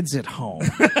the kids at home.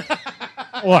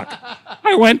 Look,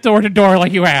 I went door to door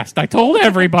like you asked. I told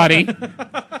everybody.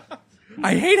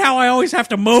 I hate how I always have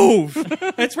to move.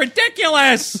 It's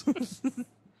ridiculous.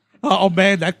 Oh,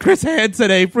 man, that Chris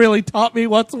Hansen ape really taught me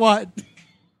what's what.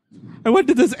 I went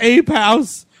to this ape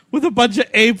house with a bunch of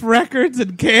ape records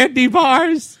and candy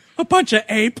bars. A bunch of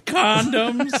ape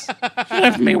condoms. She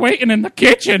left me waiting in the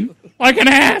kitchen like an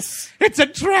ass. It's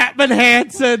entrapment,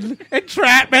 Hansen.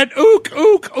 Entrapment. Ook,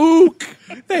 ook, ook.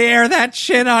 They air that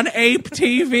shit on Ape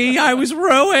TV. I was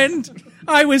ruined.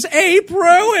 I was ape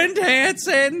ruined,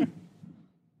 Hansen.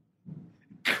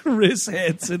 Chris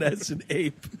Hansen as an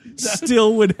ape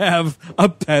still would have a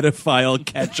pedophile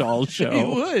catch-all show. He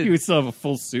would. He would still have a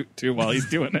full suit, too, while he's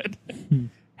doing it.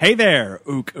 Hey there,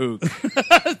 ook ook.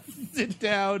 Sit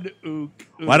down, ook.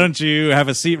 Why don't you have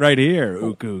a seat right here,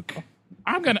 ook ook?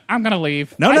 I'm gonna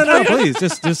leave. No, please,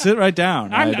 just sit right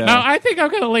down. I think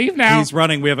I'm gonna leave now. He's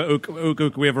running. We have a ook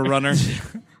ook. We have a runner.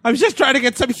 I was just trying to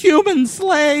get some human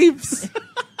slaves.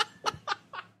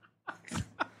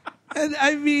 And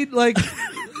I mean, like,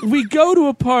 we go to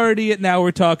a party, and now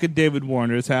we're talking David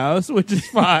Warner's house, which is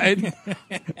fine.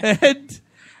 And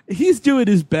he's doing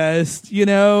his best, you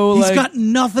know. He's like, got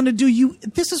nothing to do.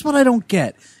 This is what I don't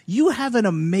get. You have an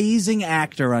amazing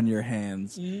actor on your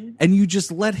hands, and you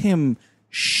just let him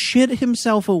shit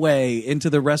himself away into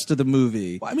the rest of the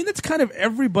movie. I mean, that's kind of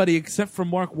everybody except for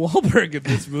Mark Wahlberg in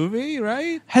this movie,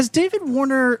 right? Has David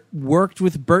Warner worked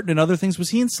with Burton and other things?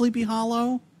 Was he in Sleepy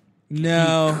Hollow?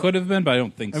 No. Could have been, but I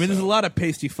don't think so. I mean, there's a lot of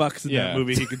pasty fucks in that Yeah.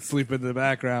 movie. He could sleep in the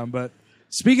background, but...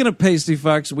 Speaking of pasty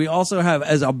fucks, we also have,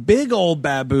 as a big old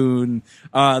baboon,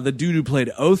 the dude who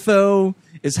played Otho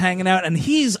is hanging out, and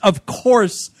he's, of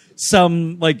course,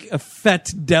 some, like, a fete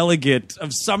delegate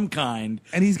of some kind.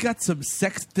 And he's got some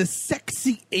the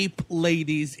sexy ape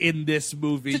ladies in this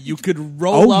movie you could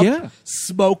roll up,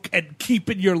 smoke, and keep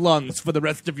in your lungs for the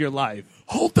rest of your life.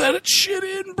 Hold that shit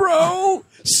in, bro.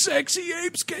 Sexy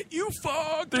apes get you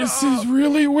fucked. this is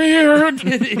really weird.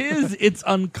 It is. It's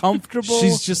uncomfortable.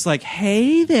 She's just like,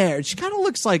 hey there. She kind of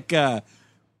looks like the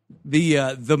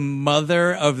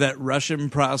mother of that Russian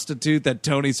prostitute that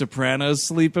Tony Soprano's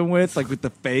sleeping with, like with the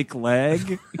fake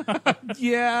leg.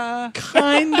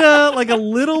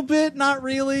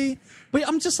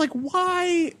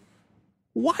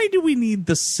 why do we need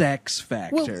the sex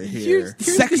factor here?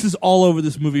 Sex is all over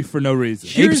this movie for no reason.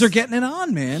 Apes are getting it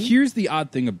on, man. Here's the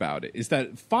odd thing about it is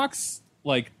that Fox,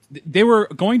 like, they were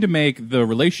going to make the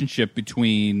relationship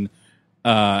between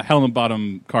Helena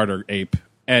Bonham Carter Ape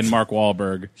and Mark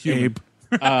Wahlberg Ape.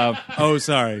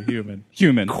 Human.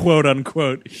 Human. Quote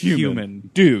unquote human.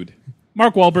 Dude.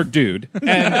 Mark Wahlberg dude.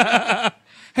 And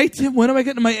Hey, Tim, when am I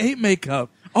getting my ape makeup?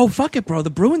 Oh, fuck it, bro. The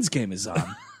Bruins game is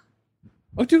on.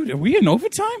 oh, dude, are we in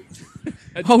overtime?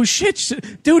 Oh, shit.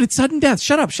 Dude, it's sudden death.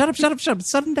 Shut up. It's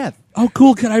sudden death. Oh,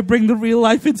 cool. Can I bring the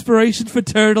real-life inspiration for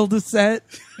Turtle to set?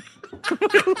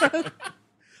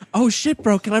 Oh, shit,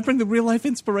 bro. Can I bring the real-life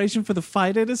inspiration for the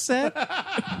fight at a set?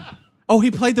 Oh,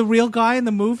 he played the real guy in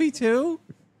the movie, too?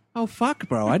 Oh, fuck,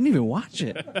 bro. I didn't even watch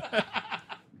it.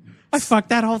 I fucked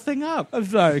that whole thing up. I'm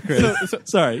sorry, Chris.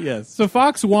 Sorry, yes. So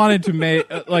Fox wanted to make,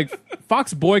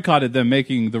 Fox boycotted them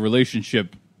making the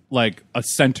relationship like a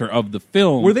center of the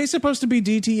film. Were they supposed to be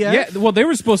DTF? Yeah, well, they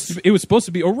were supposed to. It was supposed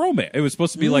to be a romance. It was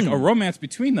supposed to be like a romance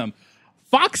between them.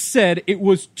 Fox said it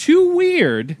was too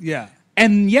weird. Yeah,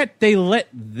 and yet they let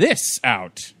this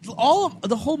out. All of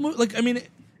the whole movie. Like, I mean,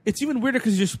 it's even weirder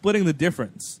because you're splitting the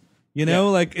difference. You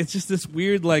know, like it's just this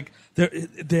weird. Like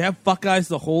they have fuck eyes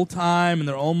the whole time, and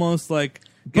they're almost like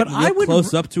getting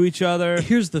close up to each other.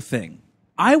 Here's the thing: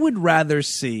 I would rather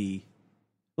see,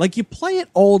 like, you play it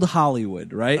old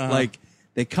Hollywood, right? Like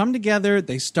they come together,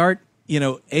 they start,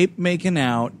 ape making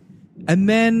out, and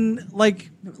then,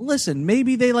 like, listen,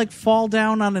 maybe they like fall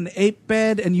down on an ape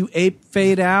bed, and you ape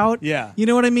fade out. Yeah, you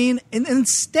know what I mean. And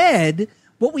instead,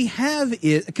 what we have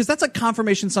is, because that's a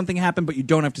confirmation something happened, but you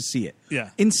don't have to see it.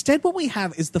 Yeah. Instead, what we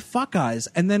have is the fuck eyes,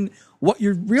 and then what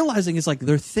you're realizing is, like,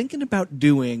 they're thinking about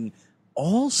doing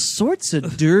all sorts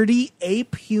of dirty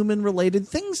ape human related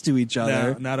things to each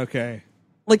other. No, not okay.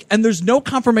 Like, and there's no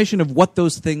confirmation of what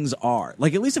those things are.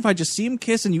 Like, at least if I just see them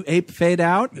kiss and you ape fade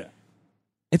out,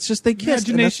 it's just they kiss.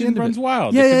 Imagination runs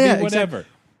wild. Yeah, it could yeah, be whatever.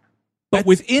 Exactly. But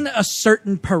within a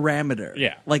certain parameter.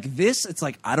 Yeah. Like this, it's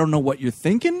like, I don't know what you're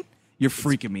thinking. You're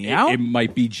freaking me out. It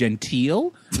might be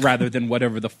genteel rather than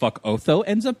whatever the fuck Otho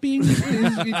ends up being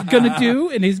gonna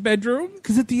do in his bedroom.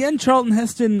 Because at the end, Charlton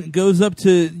Heston goes up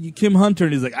to Kim Hunter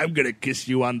and he's like, "I'm gonna kiss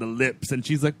you on the lips," and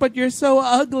she's like, "But you're so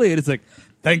ugly," and it's like,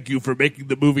 "Thank you for making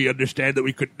the movie understand that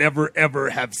we could never ever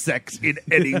have sex in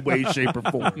any way, shape, or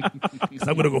form." Because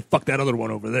I'm gonna go fuck that other one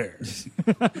over there.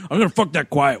 I'm gonna fuck that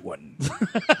quiet one.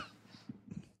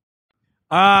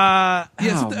 We're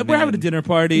having a dinner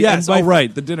party. Yes,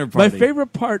 right, the dinner party. My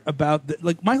favorite part about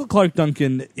Michael Clarke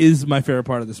Duncan is my favorite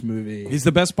part of this movie. He's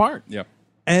the best part. Yeah.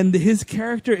 And his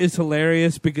character is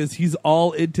hilarious because he's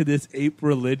all into this ape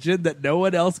religion that no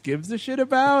one else gives a shit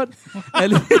about.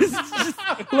 And it's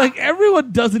just, like,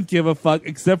 everyone doesn't give a fuck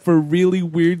except for really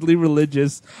weirdly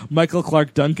religious Michael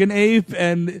Clarke Duncan ape.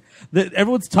 And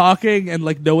everyone's talking and,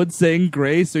 like, no one's saying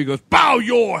grace. So he goes, "Bow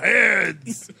your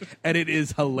heads." And it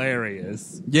is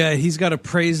hilarious. Yeah, he's got to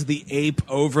praise the ape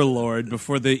overlord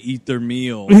before they eat their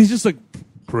meal. And he's just like,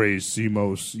 "Praise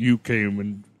Simos, you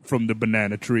came from the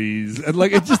banana trees," and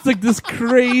like it's just like this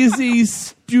crazy,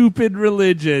 stupid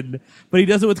religion. But he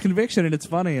does it with conviction, and it's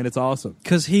funny, and it's awesome.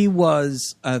 Because he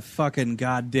was a fucking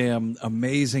goddamn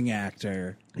amazing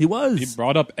actor. He was. He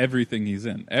brought up everything he's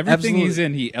in. Everything Absolutely. he's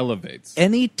in, he elevates.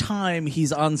 Anytime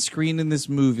he's on screen in this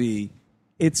movie,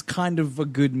 it's kind of a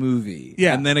good movie.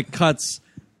 Yeah. And then it cuts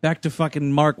back to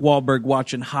fucking Mark Wahlberg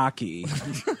watching hockey.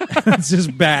 It's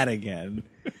just bad again.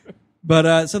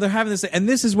 But so they're having this, and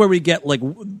this is where we get, like,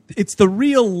 it's the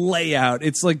real layout.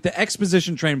 It's like the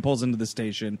exposition train pulls into the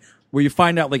station where you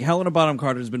find out, like, Helena Bonham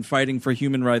Carter has been fighting for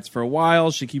human rights for a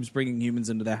while. She keeps bringing humans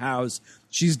into the house.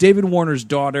 She's David Warner's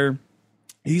daughter.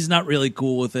 He's not really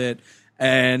cool with it.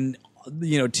 And,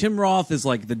 Tim Roth is,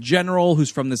 like, the general who's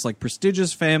from this, like,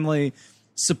 prestigious family.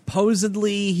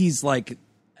 Supposedly, he's, like,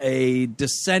 a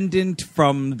descendant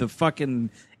from the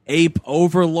fucking ape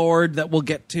overlord that we'll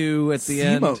get to at the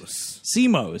end.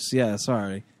 Simos. Yeah,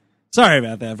 sorry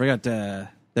about that. I forgot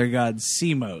their god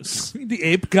Simos. The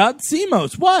ape god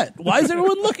Simos. What? Why is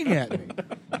everyone looking at me?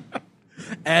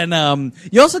 And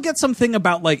you also get something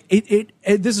about, like, it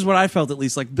this is what I felt, at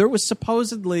least, like there was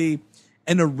supposedly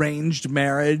an arranged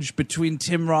marriage between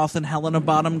Tim Roth and Helena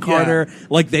Bonham Carter. Yeah.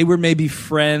 Like they were maybe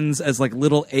friends as, like,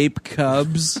 little ape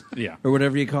cubs. Yeah. Or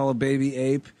whatever you call a baby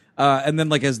ape. And then,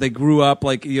 like, as they grew up,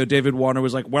 like, David Warner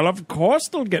was like, "Well, of course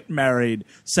they'll get married,"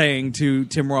 saying to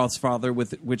Tim Roth's father,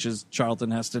 which is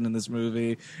Charlton Heston in this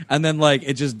movie. And then, like,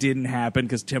 it just didn't happen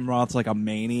because Tim Roth's, like, a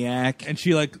maniac. And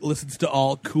she, like, listens to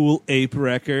all cool ape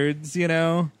records,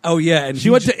 Oh, yeah. And she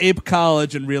went to ape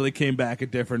college and really came back a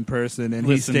different person, and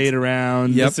he stayed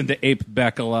around. Listened to Ape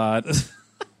Beck a lot.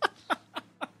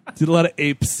 Did a lot of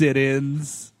ape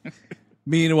sit-ins.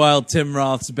 Meanwhile, Tim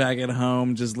Roth's back at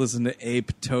home, just listening to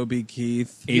Ape Toby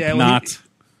Keith. Ape Yeah, Knot.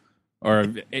 Or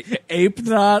Ape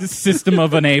Knot. System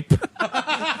of an Ape.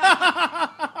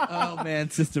 Oh man,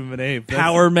 System of an Ape.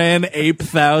 Power Man Ape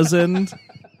 1000.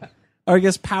 Or I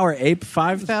guess Power Ape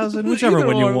 5000, whichever Either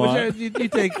one you or, want.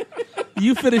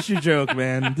 You finish your joke,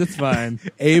 man. That's fine.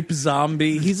 Ape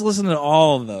Zombie. He's listening to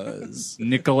all of those.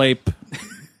 Nickel Ape.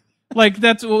 Like,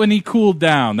 that's when he cooled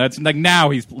down. That's like now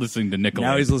he's listening to Nickel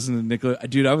Now Ape. he's listening to Nickel.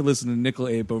 Dude, I would listen to Nickel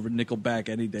Ape over Nickelback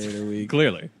any day of the week.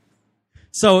 Clearly.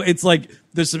 So it's like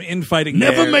there's some infighting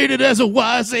Never there. made it as a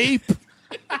wise ape.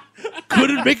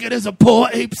 Couldn't make it as a poor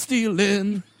ape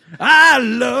stealing. I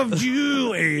loved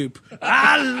you, Ape.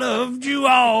 I loved you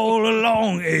all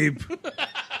along, Ape.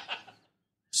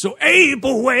 So ape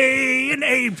away and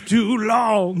ape too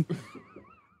long.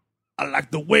 I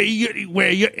like the way you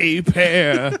wear your ape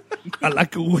hair. I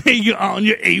like the way you're on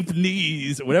your ape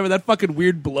knees. Or whatever that fucking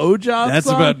weird blowjob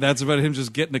That's about him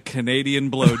just getting a Canadian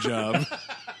blowjob.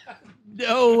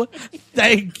 No,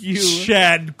 thank you.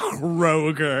 Chad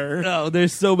Kroger. No,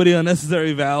 there's so many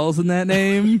unnecessary vowels in that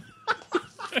name.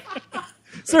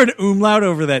 Is there an umlaut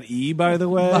over that E, by the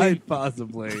way? Might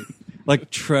possibly. Like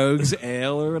Trogs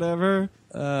Ale or whatever?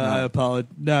 I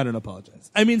apologize. No, I don't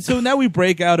apologize. I mean, so now we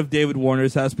break out of David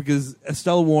Warner's house because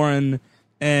Estelle Warren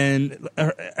and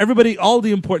everybody, all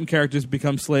the important characters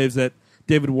become slaves at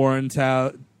David Warner's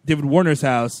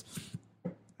house.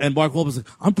 And Mark Wahlberg's like,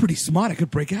 I'm pretty smart. I could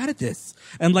break out of this.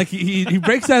 And like he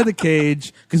breaks out of the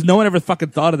cage because no one ever fucking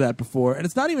thought of that before. And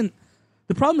it's not even.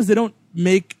 The problem is they don't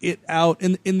make it out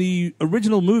in the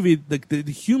original movie. The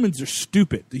humans are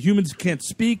stupid. The humans can't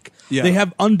speak. Yeah. They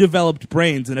have undeveloped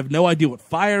brains and have no idea what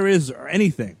fire is or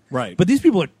anything. Right. But these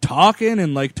people are talking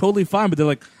and like totally fine. But they're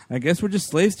like, I guess we're just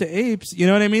slaves to apes. You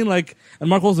know what I mean? Like, and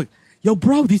Mark Wahlberg's like, Yo,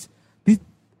 bro, these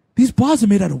bars are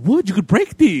made out of wood. You could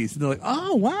break these. And they're like,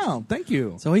 oh wow, thank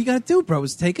you. So all you gotta do, bro,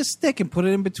 is take a stick and put it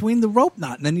in between the rope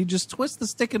knot, and then you just twist the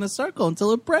stick in a circle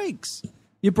until it breaks.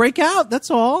 You break out, that's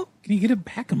all. Can you get a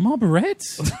pack of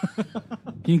Marlborettes?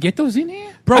 Can you get those in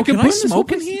here? Bro, can can I burn this smoke whole in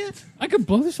place- here? I could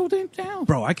blow this whole thing down.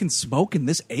 Bro, I can smoke in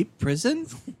this ape prison?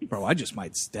 Bro, I just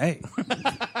might stay.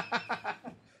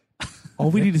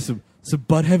 All we need is some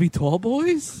butt heavy tall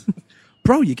boys.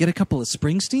 Bro, you get a couple of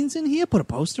Springsteens in here, put a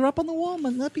poster up on the wall,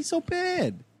 man, that'd be so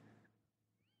bad.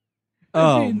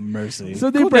 Oh, mercy.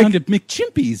 So they Go break down to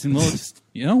McChimpy's and we'll just,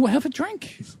 we'll have a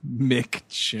drink. Mick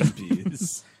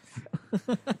Chimpies.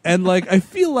 And like I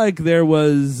feel like there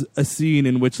was a scene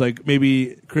in which like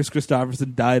maybe Chris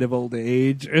Christopherson died of old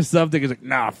age or something. He's like,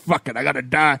 nah, fuck it, I gotta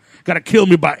die, gotta kill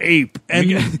me by ape, and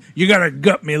You gotta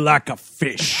gut me like a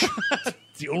fish.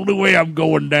 it's the only way I'm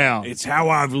going down. It's how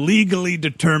I've legally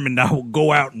determined I will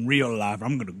go out in real life.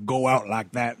 I'm gonna go out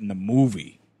like that in the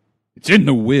movie. It's in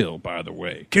the will, by the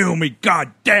way. Kill me,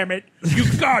 god damn it! You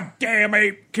goddamn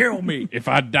ape, kill me! If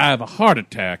I die of a heart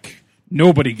attack,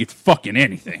 nobody gets fucking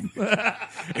anything.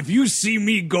 If you see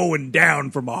me going down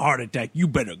from a heart attack, you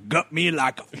better gut me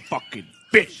like a fucking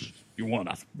fish. You want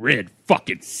a red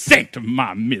fucking cent of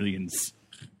my millions.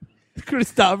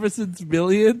 Christopherson's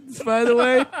Millions, by the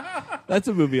way, that's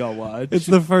a movie I'll watch. It's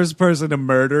the first person to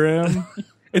murder him.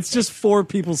 It's just four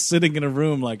people sitting in a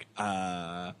room like,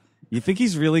 you think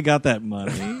he's really got that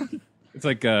money? It's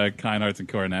like Kind Hearts and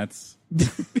Coronets.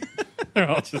 They're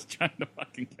all just trying to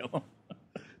fucking kill him.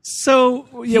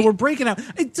 So, yeah, we're breaking out.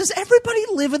 Does everybody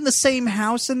live in the same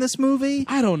house in this movie?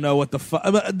 I don't know what the fuck.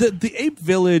 The ape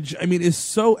village, I mean, is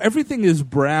so everything is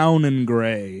brown and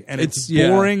gray, and it's Yeah.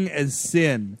 boring as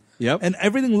sin. Yep. And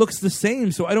everything looks the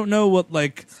same, so I don't know what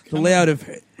like the layout of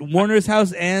Warner's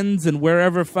house ends and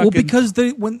wherever fucking Well, because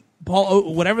when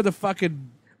whatever the fucking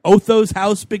Otho's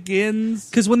house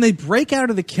begins. when they break out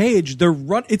of the cage, they're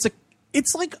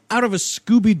it's like out of a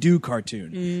Scooby-Doo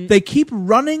cartoon. They keep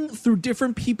running through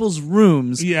different people's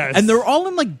rooms. Yes. And they're all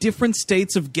in like different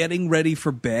states of getting ready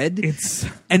for bed.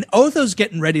 And Otho's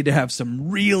getting ready to have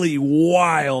some really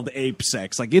wild ape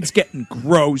sex. Like it's getting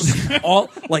gross.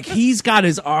 Like he's got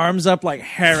his arms up like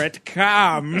here it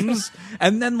comes.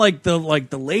 And then like the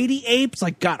lady ape's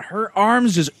like got her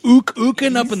arms just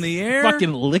ooking up in the air.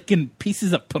 Fucking licking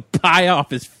pieces of papaya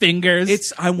off his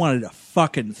fingers. I wanted to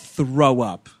fucking throw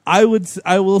up. I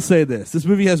will say this. This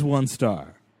movie has 1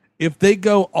 star. If they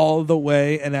go all the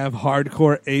way and have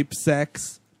hardcore ape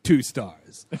sex, 2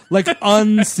 stars. Like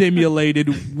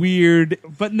unsimulated, weird.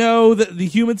 But no, the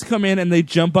humans come in and they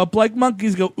jump up like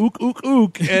monkeys, go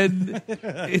ook, and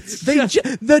it's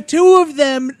The two of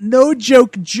them, no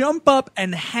joke, jump up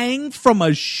and hang from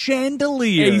a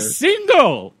chandelier. a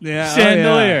single Yeah, oh,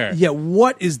 chandelier. Yeah,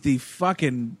 what is the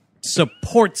fucking...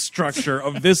 support structure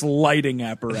of this lighting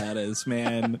apparatus,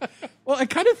 man. Well, I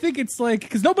kind of think it's like,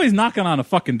 because nobody's knocking on a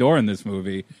fucking door in this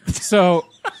movie. So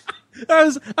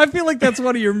I feel like that's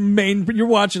one of your main. You're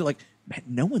watching it like, man,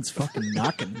 no one's fucking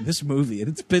knocking in this movie, and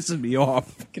it's pissing me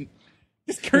off. Fucking,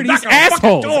 these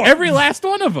assholes, every last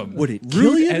one of them. Would it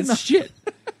kill you? As shit.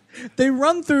 They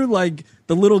run through like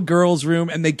the little girl's room,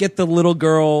 and they get the little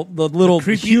girl, the little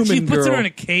Creepy. human She puts girl. her in a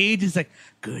cage. It's like,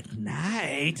 good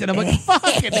night. And I'm like,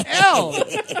 fucking hell.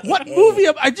 What movie?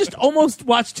 I just almost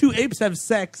watched two apes have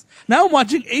sex. Now I'm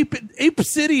watching Ape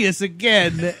Sidious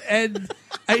again, and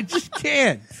I just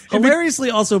can't. Hilariously,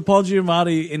 also, Paul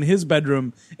Giamatti in his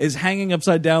bedroom is hanging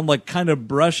upside down, like kind of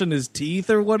brushing his teeth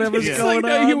or whatever's It's going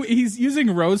like, on. he's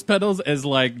using rose petals as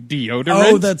like deodorant.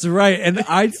 Oh, that's right. And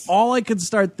all I could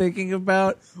start thinking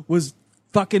about was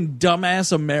fucking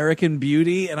dumbass American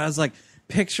Beauty, and I was like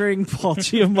picturing Paul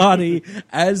Giamatti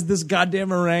as this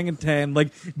goddamn orangutan,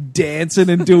 like dancing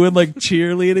and doing like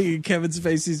cheerleading, and Kevin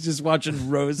Spacey's just watching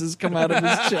roses come out of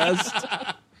his chest.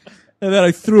 And then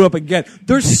I threw up again.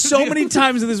 There's so many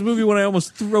times in this movie when I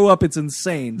almost throw up. It's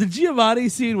insane. The Giamatti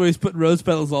scene where he's putting rose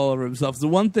petals all over himself. The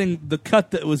one thing, the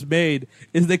cut that was made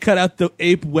is they cut out the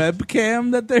ape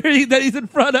webcam that he's in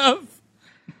front of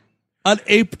on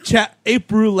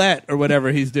ape roulette or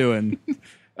whatever he's doing.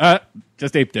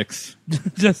 Just ape dicks.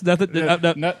 Just nothing.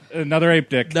 Another ape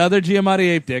dick. Another Giamatti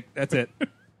ape dick. That's it.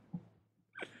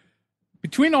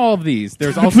 Between all of these,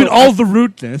 there's also Between all the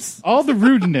rudeness. all the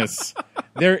rudeness.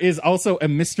 There is also a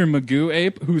Mr. Magoo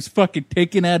ape who's fucking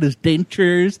taking out his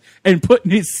dentures and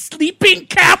putting his sleeping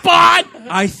cap on.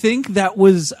 I think that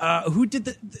was who did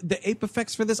the ape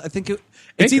effects for this? I think it's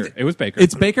Baker. It was Baker.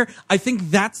 It's Baker. I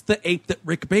think that's the ape that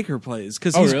Rick Baker plays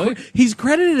because really? He's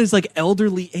credited as like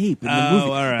elderly ape in the movie.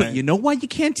 All right. But you know why you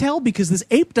can't tell? Because this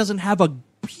ape doesn't have a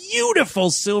beautiful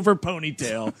silver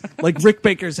ponytail like Rick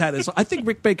Baker's had. So I think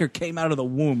Rick Baker came out of the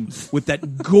womb with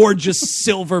that gorgeous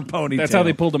silver ponytail. That's how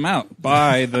they pulled him out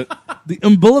by the. The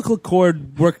umbilical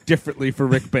cord worked differently for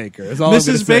Rick Baker. Is all I'm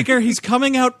gonna Mrs. say. Baker, he's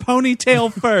coming out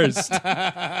ponytail first.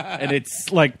 And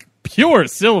it's like pure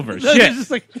silver They're shit. just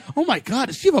like, oh my god,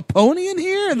 does she have a pony in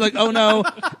here? And like, oh no,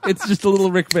 it's just a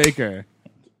little Rick Baker.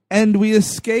 And we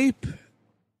escape,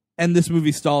 and this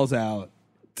movie stalls out.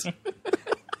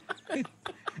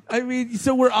 I mean,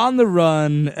 so we're on the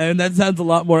run, and that sounds a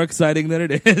lot more exciting than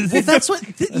it is. Well, that's what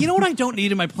you know. What I don't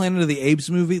need in my Planet of the Apes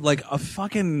movie, like a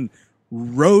fucking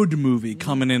road movie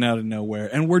coming in out of nowhere,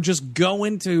 and we're just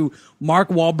going to Mark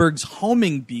Wahlberg's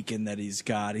homing beacon that he's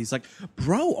got. He's like,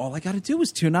 bro, all I got to do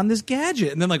is turn on this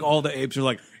gadget, and then like all the apes are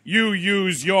like, you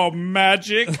use your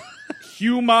magic,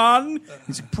 human.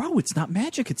 He's like, bro, it's not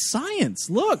magic, it's science.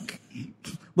 Look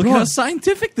Bro. at how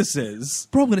scientific this is.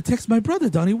 Bro, I'm going to text my brother,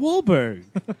 Donnie Wahlberg.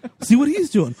 See what he's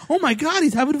doing. Oh my god,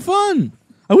 he's having fun.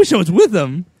 I wish I was with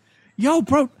him. Yo,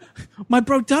 bro, my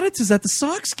bro Duddits is at the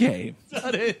Sox game.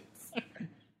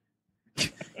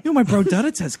 Yo, my bro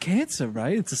Duddits has cancer,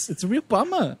 right? It's a real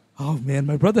bummer. Oh man,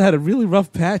 my brother had a really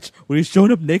rough patch when he's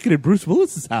showing up naked at Bruce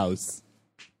Willis's house.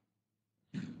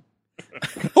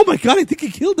 Oh my god, I think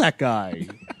he killed that guy.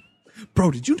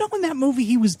 Bro, did you know in that movie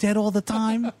he was dead all the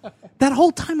time? That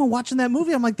whole time I'm watching that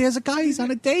movie, I'm like, there's a guy, he's on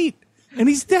a date, and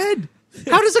he's dead.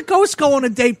 How does a ghost go on a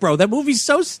date, bro? That movie's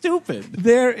so stupid.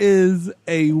 There is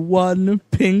a one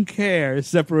pink hair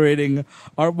separating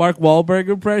our Mark Wahlberg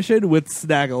impression with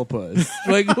Snagglepuss.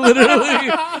 Like,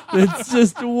 literally, it's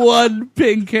just one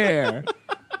pink hair.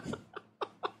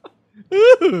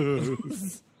 Ooh,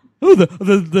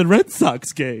 the Red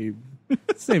Sox game.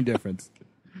 Same difference.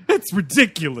 It's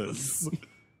ridiculous.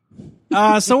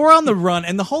 So we're on the run,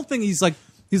 and the whole thing, he's like,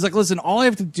 listen, all I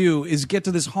have to do is get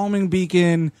to this homing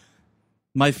beacon.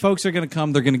 My folks are going to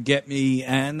come. They're going to get me,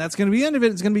 and that's going to be the end of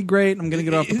it. It's going to be great. I'm going to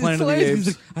get off the Planet of the Apes. He's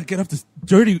like, I get off this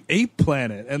dirty ape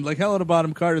planet, and like Helena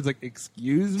Bonham Carter's like,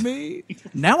 excuse me?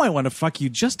 Now I want to fuck you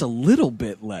just a little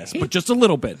bit less, but just a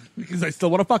little bit. Because I still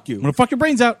want to fuck you. I'm going to fuck your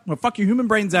brains out. I'm going to fuck your human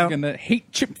brains out. I'm gonna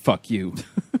hate chip fuck you.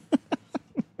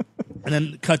 And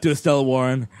then cut to Estella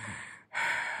Warren.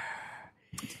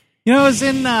 You know, I was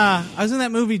in that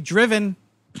movie Driven.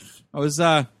 I was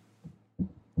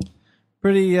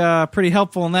pretty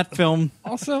helpful in that film.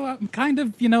 Also, I'm kind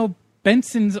of,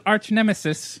 Benson's arch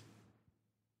nemesis.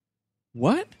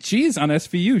 What? She's on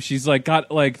SVU. She's like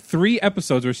got like 3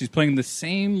 episodes where she's playing the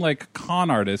same like con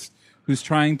artist who's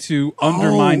trying to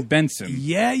undermine Benson.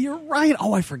 Yeah, you're right.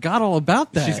 Oh, I forgot all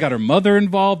about that. She's got her mother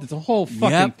involved. It's a whole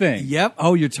fucking thing. Yep.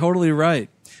 Oh, you're totally right.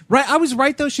 Right, I was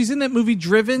right though. She's in that movie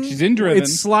Driven. She's in Driven.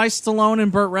 It's Sly Stallone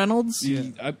and Burt Reynolds.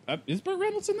 Yeah. Is Burt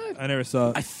Reynolds in that? I never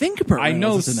saw it. I think Burt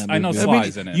Reynolds is in that movie. I know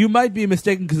Sly's in it. You might be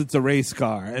mistaken because it's a race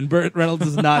car, and Burt Reynolds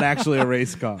is not actually a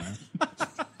race car.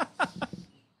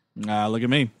 Look at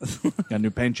me. Got a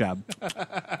new paint job.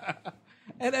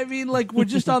 And I mean, like, we're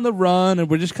just on the run, and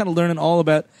we're just kind of learning all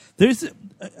about. There's,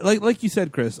 like you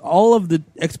said, Chris, all of the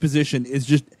exposition is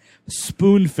just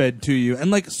spoon-fed to you,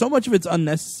 and like so much of it's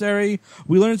unnecessary.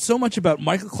 We learned so much about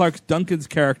Michael Clark Duncan's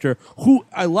character, who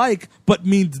I like, but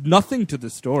means nothing to the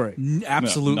story.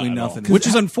 Absolutely No, not at nothing. all. Which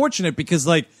is unfortunate because,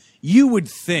 like, you would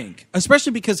think,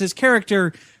 especially because his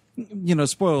character, you know,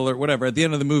 spoiler alert, whatever, at the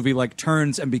end of the movie, like,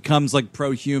 turns and becomes, like,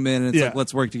 pro-human, and it's like,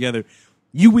 let's work together.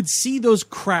 You would see those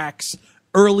cracks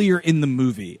earlier in the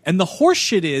movie. And the horse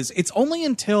shit is, it's only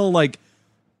until, like,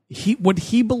 what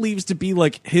he believes to be,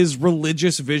 like, his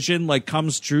religious vision, like,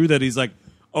 comes true that he's like,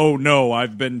 oh, no,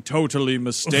 I've been totally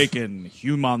mistaken.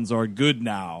 Humans are good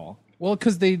now. Well,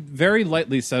 because they very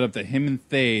lightly set up that him and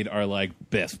Thade are like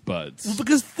best buds.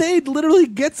 Because Thade literally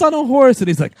gets on a horse, and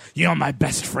he's like, "You're my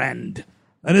best friend."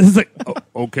 And it's like, oh,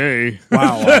 okay.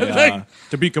 Wow.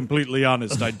 To be completely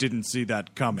honest, I didn't see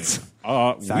that coming.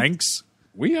 Thanks.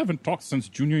 We haven't talked since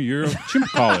junior year of chimp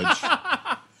college.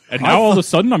 And now all of a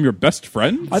sudden I'm your best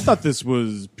friend? I thought this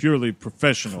was purely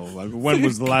professional. Like, when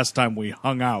was the last time we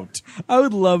hung out? I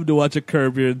would love to watch a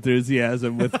Curb Your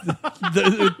Enthusiasm with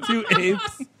the two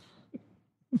apes.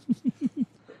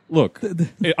 Look,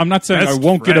 I'm not saying I Best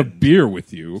won't get a friend. beer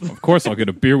with you. Of course I'll get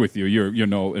a beer with you.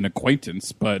 You're, an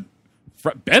acquaintance, but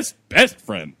best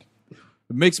friend.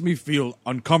 It makes me feel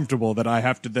uncomfortable that I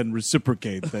have to then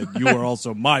reciprocate that you are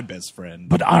also my best friend.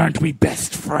 But aren't we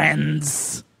best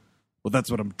friends? Well,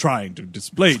 that's what I'm trying to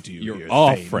display to you. You're here,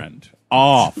 a Thane. friend.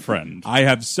 A friend. I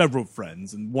have several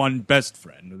friends and one best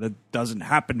friend. That doesn't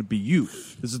happen to be you.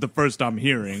 This is the first I'm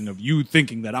hearing of you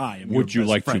thinking that I am Would your you best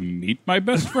like to friend. meet my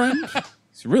best friend?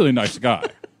 He's a really nice guy.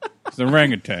 He's an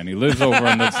orangutan. He lives over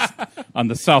on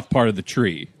the south part of the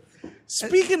tree.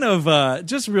 Speaking of,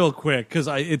 just real quick, because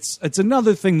it's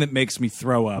another thing that makes me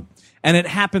throw up, and it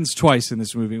happens twice in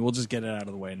this movie. We'll just get it out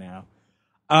of the way now.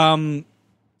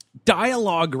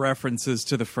 Dialogue references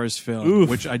to the first film,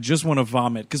 which I just want to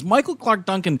vomit, because Michael Clark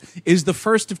Duncan is the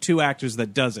first of two actors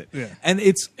that does it, and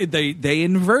they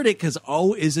invert it because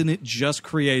isn't it just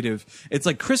creative? It's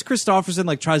like Chris Christopherson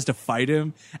like tries to fight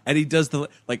him, and he does the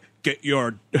like, "Get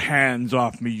your hands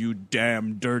off me, you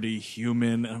damn dirty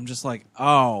human," and I'm just like,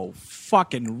 oh,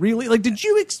 fucking really? Like, did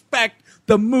you expect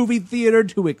the movie theater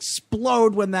to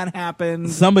explode when that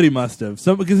happened? Somebody must have.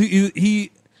 Because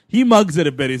he mugs it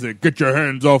a bit. He's like, "Get your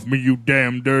hands off me, you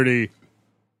damn dirty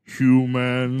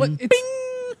human." But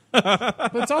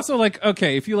it's also like,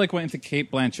 okay, if you like went into Kate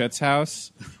Blanchett's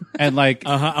house and like,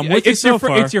 I'm with you it's so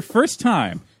far. it's your first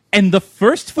time, and the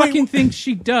first fucking thing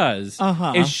she does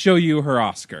is show you her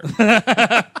Oscar.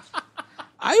 I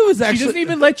was She actually... doesn't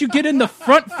even let you get in the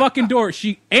front fucking door.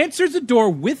 She answers the door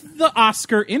with the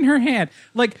Oscar in her hand.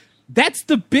 Like, that's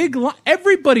the big line.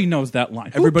 Everybody knows that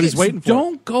line. Everybody's waiting for it.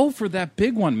 Don't go for that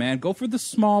big one, man. Go for the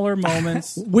smaller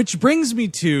moments. Which brings me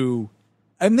to,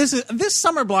 and this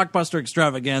summer blockbuster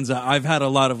extravaganza, I've had a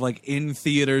lot of like in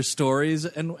theater stories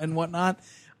and whatnot.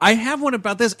 I have one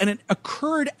about this, and it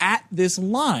occurred at this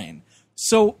line.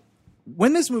 So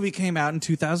when this movie came out in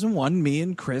 2001, me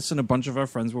and Chris and a bunch of our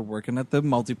friends were working at the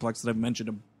multiplex that I've mentioned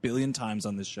a billion times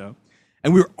on this show,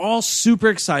 and we were all super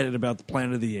excited about the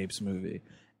Planet of the Apes movie.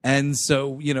 And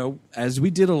so, you know, as we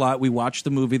did a lot, we watched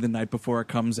the movie the night before it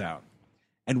comes out.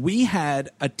 And we had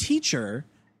a teacher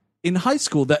in high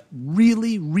school that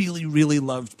really, really, really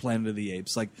loved Planet of the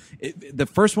Apes. Like, the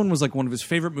first one was like one of his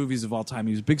favorite movies of all time.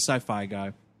 He was a big sci-fi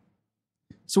guy.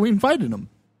 So we invited him.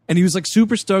 And he was like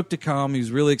super stoked to come. He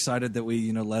was really excited that we,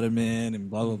 you know, let him in and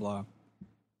blah, blah, blah.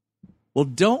 Well,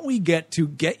 don't we get to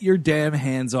 "Get your damn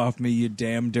hands off me, you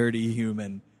damn dirty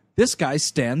human." This guy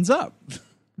stands up.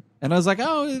 And I was like,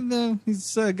 oh,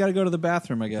 he's got to go to the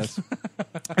bathroom, I guess.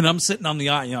 And I'm sitting on the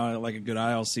aisle, you know, like a good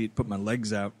aisle seat, put my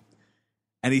legs out.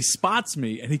 And he spots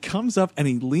me, and he comes up, and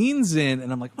he leans in,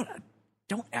 and I'm like, what?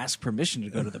 Don't ask permission to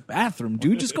go to the bathroom,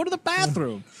 dude. Just go to the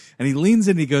bathroom. And he leans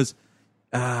in, and he goes,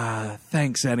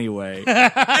 thanks anyway. And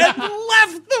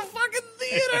left the fucking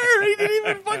theater. He didn't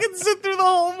even fucking sit through the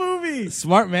whole movie.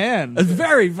 Smart man. A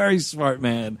very, very smart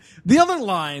man. The other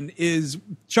line is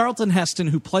Charlton Heston,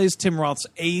 who plays Tim Roth's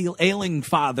ailing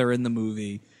father in the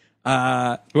movie.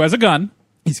 Who has a gun.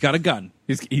 He's got a gun.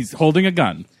 He's holding a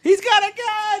gun. He's got a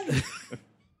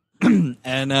gun.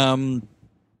 And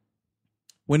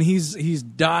when he's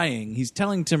dying, he's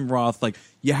telling Tim Roth, like,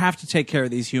 you have to take care of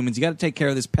these humans. You got to take care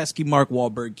of this pesky Mark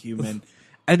Wahlberg human.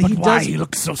 And But he why does. he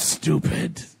looks so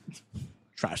stupid?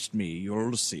 Trust me,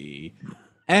 you'll see.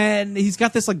 And he's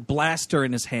got this like blaster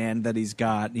in his hand that he's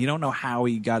got. You don't know how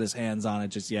he got his hands on it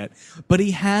just yet, but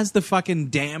he has the fucking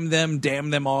damn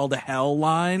them all to hell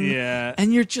line. Yeah.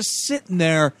 And you're just sitting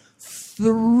there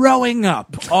throwing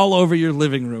up all over your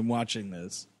living room watching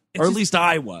this. Or at least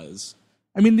I was.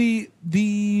 I mean,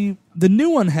 the new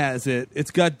one has it.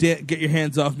 It's got get your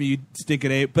hands off me, you stinking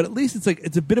ape. But at least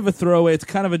it's a bit of a throwaway. It's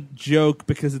kind of a joke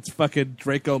because it's fucking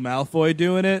Draco Malfoy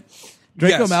doing it.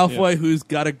 Draco Yes, Malfoy, who's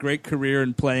got a great career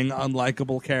in playing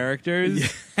unlikable characters.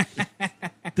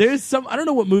 There's some, I don't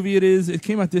know what movie it is. It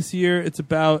came out this year. It's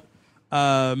about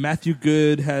Matthew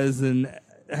Good has in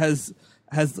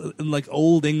like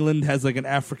old England has like an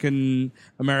African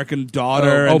American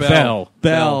daughter. Oh, and Belle.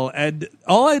 Belle. And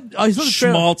I saw the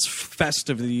trailer. Schmaltz Fest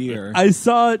of the Year. I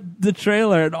saw the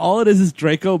trailer, and all it is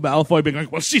Draco Malfoy being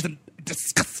like, "Well, she's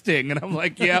disgusting," and I'm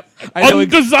like, "Yep, I know."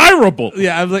 Undesirable.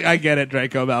 Yeah, I'm like, I get it,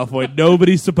 Draco Malfoy.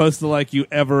 Nobody's supposed to like you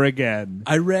ever again.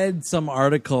 I read some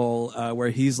article where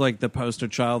he's like the poster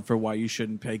child for why you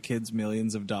shouldn't pay kids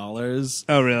millions of dollars.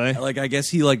 Oh, really? Like, I guess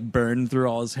he like burned through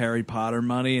all his Harry Potter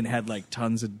money and had like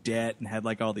tons of debt and had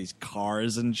like all these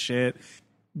cars and shit.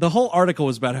 The whole article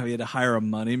was about how he had to hire a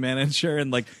money manager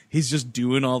and like he's just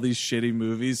doing all these shitty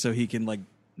movies so he can like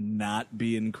not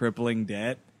be in crippling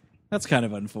debt. That's kind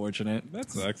of unfortunate. That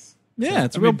sucks. Yeah,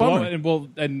 it's a real bummer.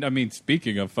 And I mean,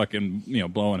 speaking of fucking,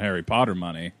 blowing Harry Potter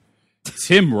money,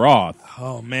 Tim Roth.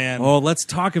 Oh man. Oh, let's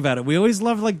talk about it. We always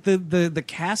love like the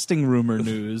casting rumor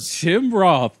news. Tim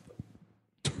Roth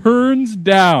turns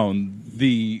down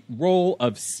the role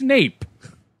of Snape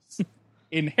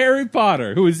in Harry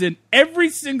Potter, who is in every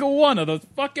single one of those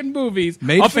fucking movies,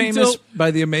 Made up famous until, by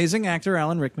the amazing actor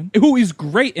Alan Rickman. who is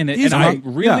great in it, He's and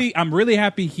great. I'm really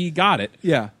happy he got it.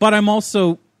 Yeah. But I'm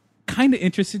also kind of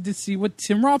interested to see what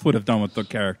Tim Roth would have done with the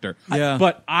character. Yeah.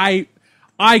 But I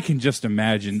can just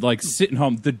imagine, like, sitting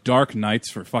home, the Dark Nights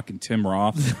for fucking Tim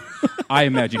Roth. I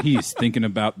imagine he's thinking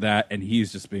about that, and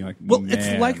he's just being like, Well, man.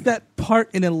 it's like that part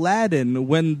in Aladdin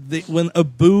when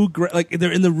Abu like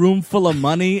they're in the room full of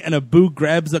money and Abu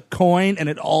grabs a coin and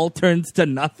it all turns to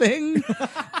nothing.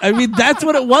 I mean, that's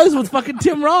what it was with fucking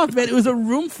Tim Roth, man. It was a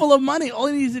room full of money. All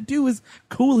he needs to do is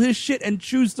cool his shit and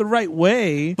choose the right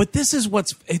way. But this is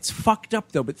it's fucked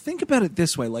up though. But think about it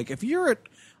this way: like if you're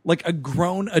like a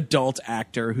grown adult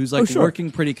actor who's like sure.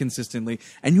 working pretty consistently,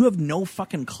 and you have no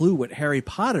fucking clue what Harry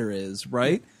Potter is,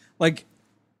 right? Like,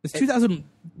 It's 2000.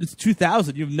 It's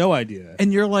 2000. You have no idea.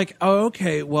 and you're like, oh,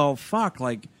 okay, well, fuck,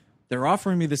 like. They're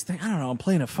offering me this thing. I don't know. I'm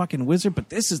playing a fucking wizard, but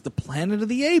this is the Planet of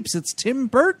the Apes. It's Tim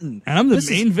Burton. And I'm the This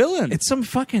main is- villain. It's some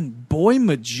fucking boy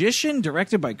magician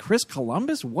directed by Chris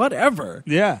Columbus. Whatever.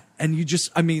 Yeah. And you just,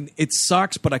 I mean, it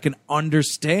sucks, but I can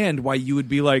understand why you would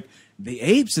be like, the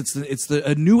apes. It's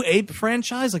a new ape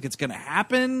franchise. Like it's gonna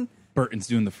happen. Burton's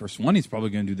doing the first one. He's probably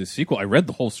going to do the sequel. I read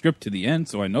the whole script to the end,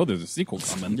 so I know there's a sequel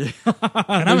coming.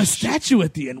 And I'm a statue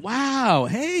at the end. Wow.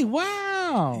 Hey,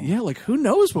 wow. Yeah, like who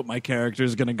knows what my character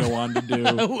is gonna go on to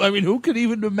do? I mean, who could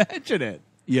even imagine it?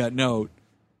 Yeah, no.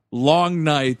 Long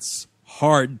nights,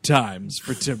 hard times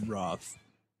for Tim Roth.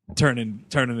 Turning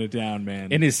it down,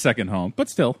 man. In his second home, but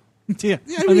still. Yeah,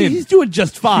 I mean, he's doing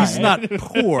just fine. he's not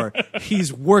poor.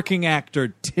 He's working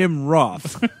actor Tim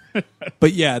Roth.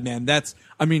 But yeah, man,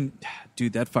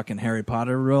 dude, that fucking Harry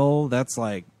Potter role, that's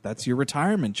your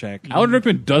retirement check. Alan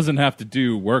Rickman doesn't have to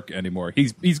do work anymore.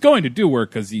 He's going to do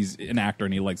work because he's an actor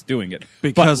and he likes doing it.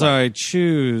 Because I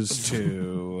choose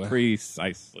to.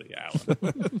 Precisely,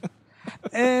 Alan.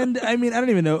 And I mean, I don't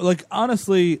even know. Like,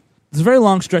 honestly, there's a very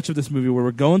long stretch of this movie where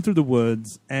we're going through the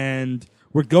woods and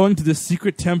we're going to this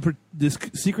secret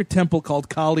temple called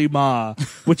Kali Ma,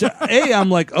 which I'm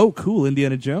like, oh, cool,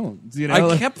 Indiana Jones. You know,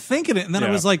 I kept thinking it, and then Yeah.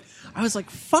 I was like,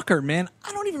 fucker, man,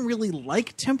 I don't even really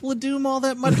like Temple of Doom all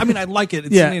that much. I mean, I like it.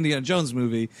 It's Yeah. an Indiana Jones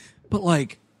movie. But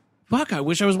like, fuck, I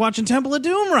wish I was watching Temple of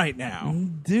Doom right now.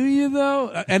 do you though?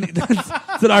 And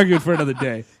that's an argument for another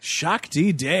day.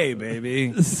 Shakti Day,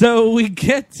 baby. So we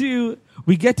get to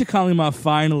Kali Ma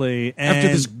finally, and After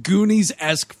this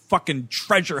Goonies-esque fucking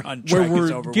treasure hunt Where track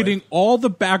is we're over getting with. all the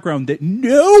background that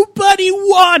nobody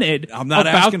wanted I'm not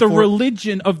about asking the for it.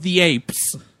 religion of the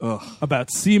apes. about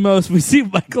Semos. We see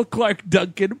Michael Clark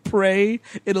Duncan pray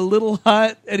in a little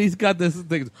hut, and he's got this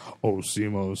thing. Oh,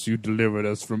 Semos, you delivered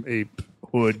us from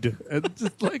apehood. And it's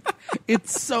just like,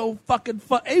 it's so fucking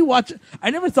fun. Hey, I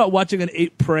never thought watching an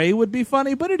ape pray would be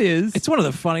funny, but it is. It's one of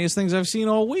the funniest things I've seen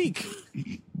all week.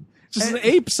 Just an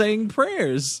ape saying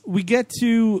prayers. We get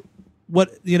to what,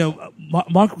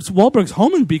 Mark Wahlberg's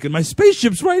homing beacon. My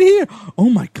spaceship's right here. Oh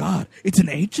my God, it's an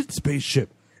ancient spaceship.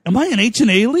 am I an ancient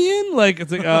alien? Like,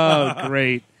 it's like, oh,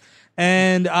 great.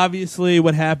 And obviously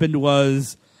what happened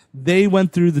was they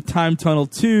went through the time tunnel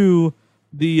to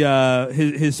the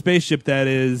his spaceship, that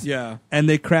is. Yeah. And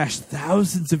they crashed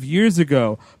thousands of years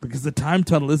ago because the time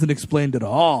tunnel isn't explained at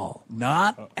all.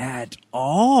 Not at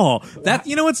all. That,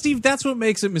 you know what, Steve? That's what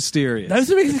makes it mysterious. That's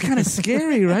what makes it kind of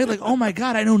scary, right? Like, oh my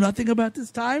God, I know nothing about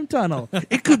this time tunnel.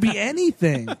 It could be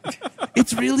anything.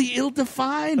 It's really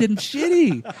ill-defined and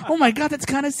shitty. Oh my God, that's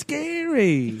kind of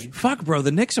scary. Fuck, bro.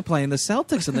 The Knicks are playing the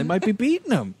Celtics, and they might be beating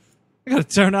them. I got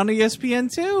to turn on ESPN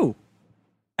too.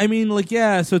 I mean, like,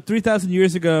 yeah. So 3,000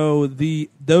 years ago,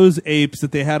 those apes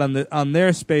that they had on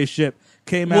their spaceship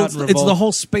came out. And it's the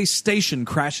whole space station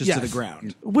crashes to the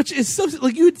ground, which is so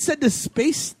like you had said the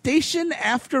space station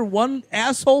after one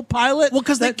asshole pilot. Well,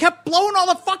 because they kept blowing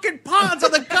all the fucking pods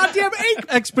on the goddamn ape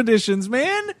expeditions,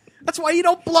 man. That's why you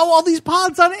don't blow all these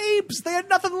pods on apes. They had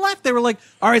nothing left. They were like,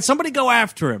 all right, somebody go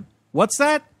after him. What's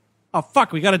that? Oh,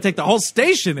 fuck, we got to take the whole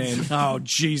station in. Oh,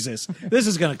 Jesus. This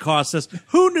is going to cost us.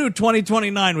 Who knew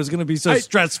 2029 was going to be so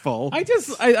stressful?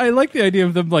 I like the idea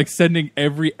of them, like, sending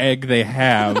every egg they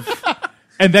have.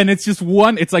 And then it's just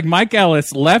one. It's like Mike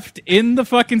Ellis left in the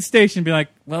fucking station being like,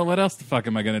 well, what else the fuck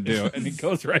am I going to do? And he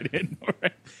goes right in.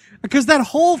 Because that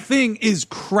whole thing is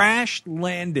crash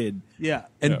landed,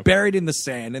 and buried in the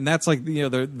sand, and that's like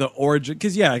the origin.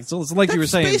 Because it's like that you were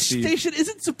saying, space Steve, station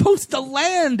isn't supposed to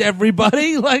land.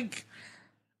 Everybody, like,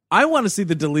 I want to see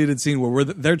the deleted scene where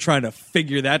they're trying to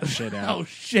figure that shit out. Oh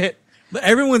shit!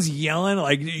 Everyone's yelling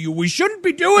like, "We shouldn't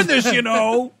be doing this," you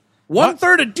know.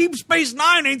 1/3 of Deep Space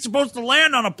Nine ain't supposed to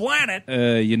land on a planet.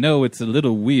 It's a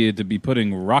little weird to be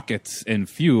putting rockets and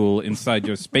fuel inside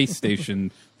your space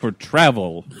station for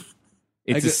travel.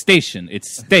 It's a station. It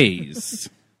stays.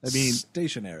 I mean,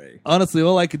 stationary. Honestly,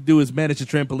 all I could do is manage the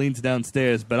trampolines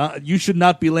downstairs, but you should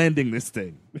not be landing this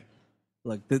thing.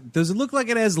 Look, does it look like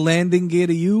it has landing gear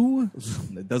to you?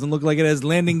 It doesn't look like it has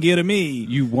landing gear to me.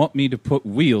 You want me to put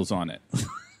wheels on it.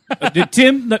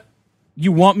 Tim,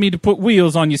 you want me to put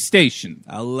wheels on your station.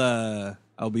 I'll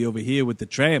be over here with the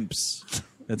tramps.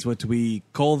 That's what we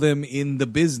call them in the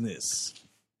business.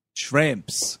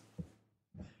 Tramps.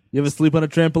 You ever sleep on a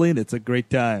trampoline? It's a great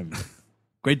time.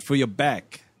 Great for your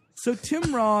back. So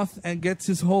Tim Roth gets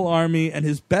his whole army and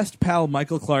his best pal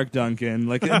Michael Clark Duncan.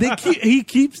 Like he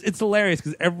keeps. It's hilarious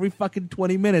because every fucking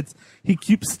 20 minutes he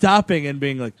keeps stopping and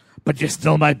being like, "But you're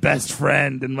still my best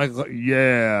friend." And Michael,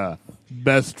 yeah,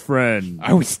 best friend.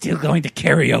 Are we still going to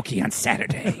karaoke on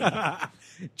Saturday?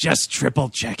 Just triple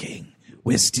checking.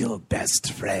 We're still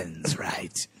best friends,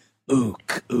 right?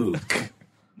 Ook, ook.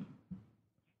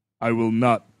 I will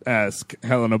not ask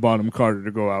Helena Bonham Carter to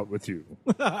go out with you.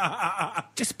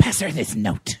 Just pass her this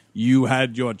note. You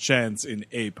had your chance in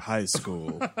Ape High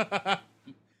School.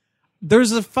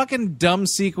 There's a fucking dumb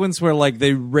sequence where, like,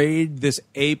 they raid this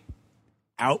ape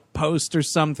outpost or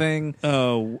something.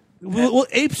 Oh, well,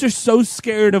 apes are so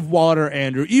scared of water,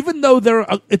 Andrew. Even though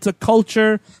it's a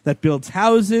culture that builds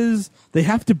houses, they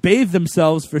have to bathe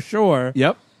themselves for sure.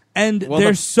 Yep. And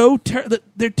they're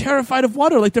they're terrified of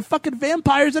water, like they're fucking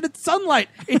vampires and it's sunlight.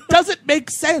 It doesn't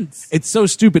make sense. It's so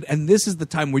stupid. And this is the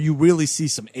time where you really see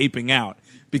some aping out.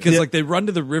 Because like they run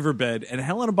to the riverbed and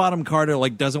Helena Bonham Carter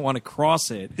like doesn't want to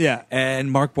cross it. Yeah. And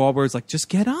Mark Wahlberg's like, just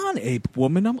get on, ape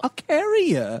woman. I'll carry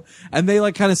you. And they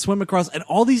like kind of swim across and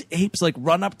all these apes like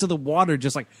run up to the water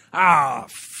just like,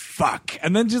 fuck.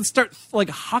 And then just start like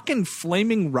hucking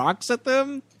flaming rocks at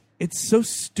them. It's so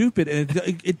stupid,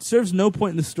 and it serves no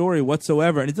point in the story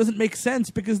whatsoever, and it doesn't make sense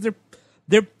because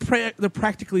they're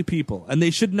practically people, and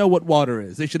they should know what water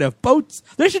is. They should have boats.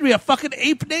 There should be a fucking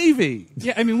ape navy.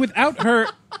 Yeah, I mean, without her,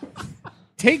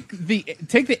 take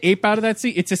the ape out of that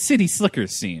scene. It's a City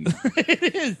Slickers scene.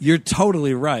 It is. You're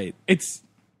totally right. It's.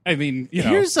 I mean, you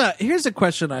know. Here's a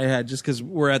question I had, just because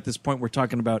we're at this point, we're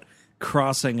talking about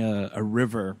crossing a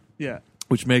river. Yeah,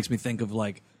 which makes me think of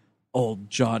like old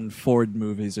John Ford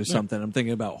movies or something. I'm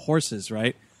thinking about horses,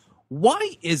 right?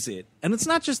 Why is it, and it's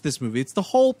not just this movie, it's the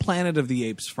whole Planet of the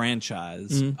Apes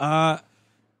franchise. Why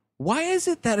is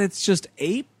it that it's just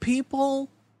ape people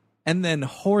and then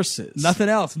horses? Nothing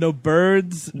else. No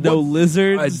birds, no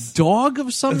lizards. A dog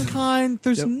of some kind?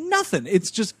 There's nothing. It's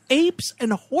just apes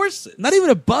and horses. Not even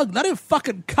a bug, not even a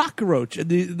fucking cockroach in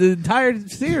the entire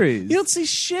series. You don't see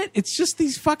shit. It's just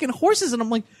these fucking horses, and I'm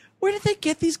like, where did they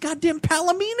get these goddamn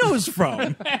palominos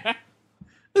from?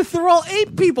 They're all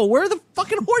ape people. Where are the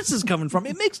fucking horses coming from?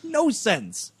 It makes no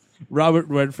sense. Robert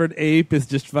Redford ape is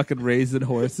just fucking raising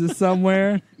horses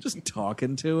somewhere. Just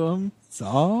talking to them.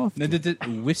 Soft.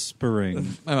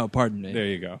 Whispering. Oh, pardon me. There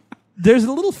you go. There's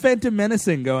a little Phantom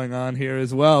Menacing going on here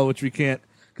as well, which we can't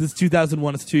because it's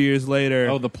 2001. It's 2 years later.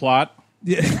 Oh, the plot.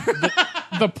 Yeah,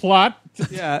 The plot.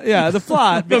 yeah, the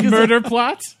plot. The because, murder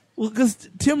plot. Well, because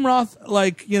Tim Roth,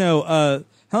 Helena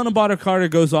Bonham Carter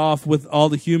goes off with all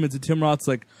the humans, and Tim Roth's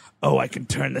like, "Oh, I can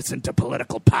turn this into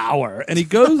political power," and he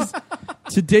goes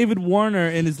to David Warner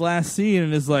in his last scene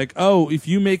and is like, "Oh, if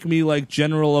you make me like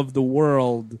general of the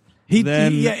world,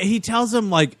 then he tells him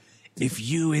like, if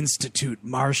you institute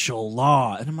martial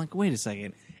law," and I'm like, wait a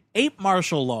second, ape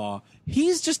martial law.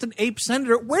 He's just an ape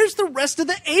senator. Where's the rest of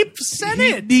the ape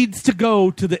senate? He needs to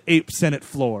go to the ape senate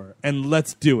floor, and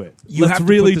let's do it. Let's have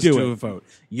really put this do to it. a vote.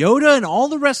 Yoda and all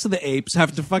the rest of the apes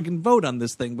have to fucking vote on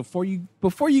this thing before you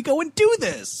go and do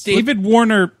this. David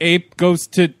Warner ape goes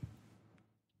to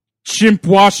Chimp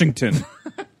Washington.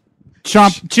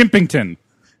 Chimpington.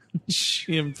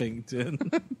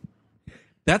 Chimpington.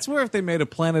 That's where if they made a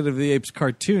Planet of the Apes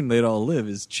cartoon, they'd all live,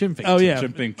 is Chimpington. Oh yeah,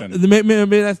 Chimpington.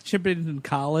 Maybe that's Chimpington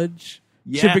College,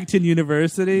 Yeah. Chimpington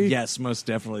University. Yes, most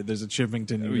definitely. There's a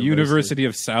Chimpington University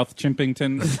of South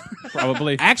Chimpington,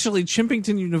 probably. Actually,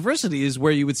 Chimpington University is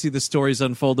where you would see the stories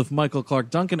unfold of Michael Clark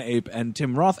Duncan ape and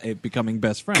Tim Roth ape becoming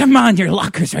best friends. Come on, your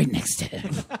locker's right next to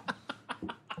it.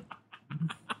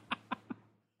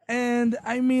 And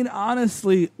I mean,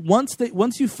 honestly, once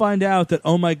you find out that,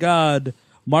 oh my God,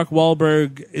 Mark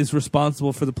Wahlberg is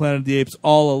responsible for the Planet of the Apes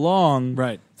all along,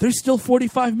 Right. there's still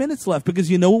 45 minutes left, because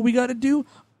you know what we got to do?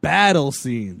 Battle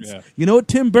scenes. Yeah. You know what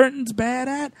Tim Burton's bad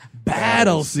at?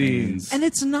 Battle scenes. And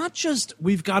it's not just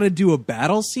we've got to do a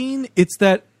battle scene. It's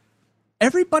that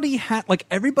everybody's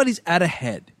at a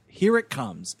head. Here it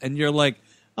comes. And you're like,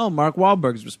 oh, Mark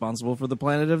Wahlberg's responsible for the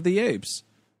Planet of the Apes.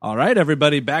 All right,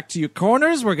 everybody, back to your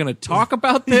corners. We're going to talk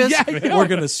about this. Yeah. We're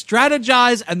going to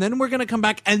strategize, and then we're going to come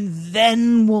back, and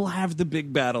then we'll have the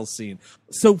big battle scene.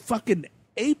 So fucking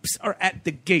apes are at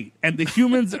the gate, and the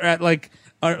humans are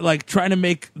trying to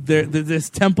make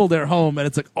this temple their home, and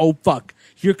it's like, oh fuck,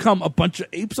 here come a bunch of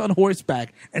apes on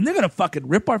horseback, and they're gonna fucking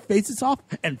rip our faces off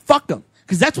and fuck them,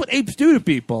 because that's what apes do to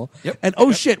people. Yep.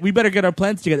 And shit, we better get our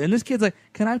plans together. And this kid's like,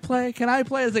 can I play?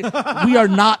 It's like, we are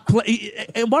not play.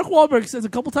 And Mark Wahlberg says a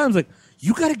couple times, like,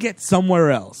 you got to get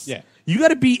somewhere else. Yeah. You got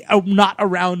to be not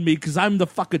around me because I'm the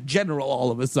fucking general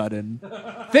all of a sudden.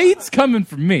 Thade's coming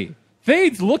for me.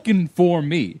 Thade's looking for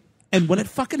me. And when it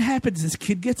fucking happens, this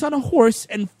kid gets on a horse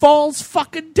and falls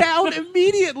fucking down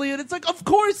immediately. And it's like, of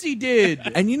course he did.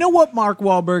 And you know what, Mark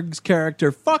Wahlberg's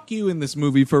character? Fuck you in this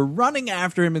movie for running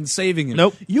after him and saving him.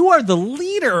 Nope. You are the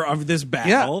leader of this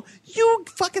battle. Yeah. You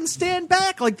fucking stand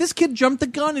back. Like, this kid jumped the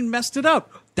gun and messed it up.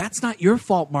 That's not your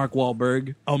fault, Mark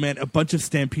Wahlberg. Oh, man, a bunch of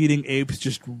stampeding apes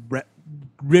just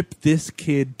rip this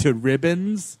kid to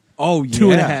ribbons. Oh, yeah.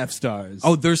 2.5 stars.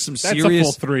 Oh, there's some That's serious...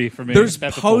 a full 3 for me. There's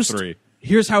That's a full post... 3.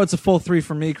 Here's how it's a full 3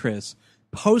 for me, Chris.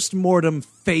 Post-mortem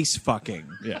face fucking.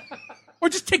 Yeah. Or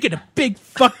just taking a big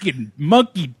fucking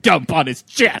monkey dump on his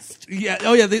chest. Yeah.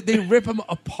 Oh, yeah. They rip him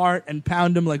apart and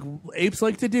pound him like apes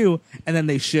like to do, and then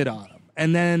they shit on him.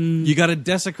 And then You got to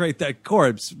desecrate that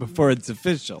corpse before it's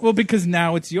official. Well, because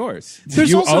now it's yours.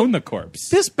 There's you also- own the corpse.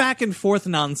 This back and forth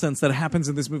nonsense that happens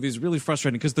in this movie is really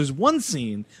frustrating because there's one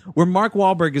scene where Mark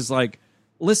Wahlberg is like,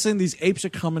 listen, these apes are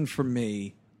coming for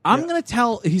me. I'm going to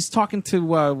tell, he's talking to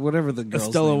whatever the girl's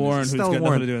Estella name is. Warren, who's Estella got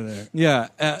Warren. nothing to do with it. Yeah,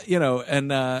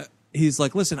 and he's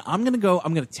like, listen, I'm going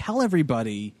to tell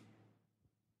everybody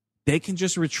they can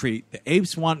just retreat. The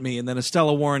apes want me. And then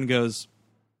Estella Warren goes,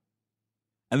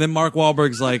 and then Mark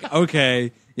Wahlberg's like,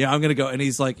 okay, yeah, I'm going to go. And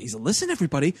he's like, listen,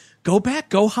 everybody, go back,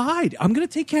 go hide. I'm going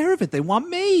to take care of it. They want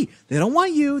me. They don't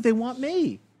want you. They want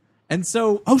me. And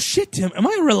so, oh shit, Tim, am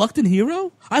I a reluctant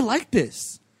hero? I like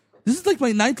this. This is like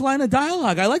my 9th line of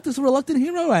dialogue. I like this reluctant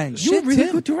hero angle. You're a really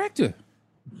Tim. good director.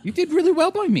 You did really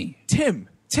well by me. Tim,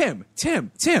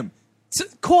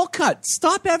 call cut.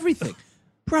 Stop everything.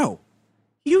 Bro,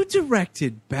 you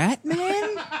directed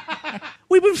Batman?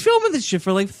 We've been filming this shit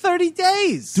for like 30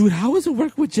 days. Dude, how was it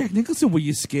working with Jack Nicholson? Were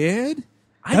you scared?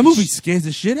 That movie scares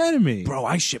the shit out of me. Bro,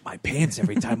 I shit my pants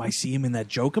every time I see him in that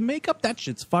Joker makeup. That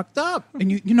shit's fucked up.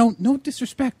 And you know, no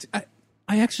disrespect.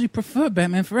 I actually prefer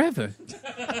Batman Forever.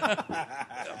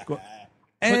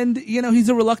 And, he's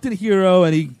a reluctant hero,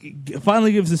 and he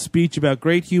finally gives a speech about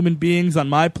great human beings on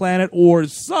my planet or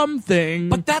something.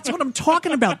 But that's what I'm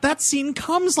talking about. That scene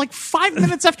comes like 5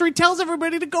 minutes after he tells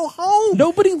everybody to go home.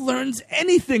 Nobody learns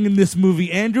anything in this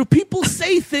movie, Andrew. People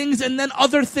say things, and then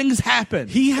other things happen.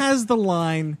 He has the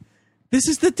line, this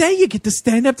is the day you get to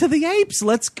stand up to the apes.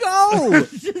 Let's go.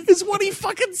 Is what he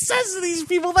fucking says to these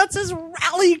people. That's his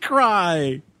rally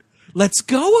cry. Let's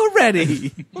go already.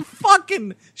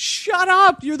 Fucking shut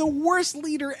up. You're the worst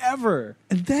leader ever.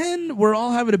 And then we're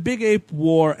all having a big ape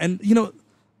war, and,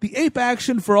 the ape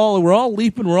action for all, we're all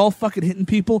leaping, we're all fucking hitting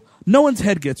people. No one's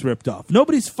head gets ripped off.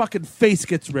 Nobody's fucking face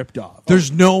gets ripped off.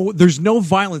 There's no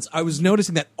violence. I was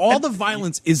noticing that all the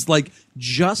violence is like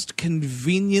just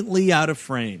conveniently out of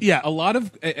frame. Yeah. A lot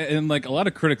of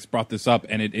critics brought this up,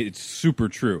 and it's super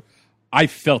true. I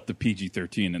felt the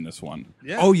PG-13 in this one.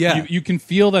 Yeah. Oh yeah. You can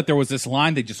feel that there was this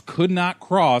line they just could not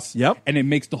cross. Yep. And it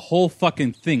makes the whole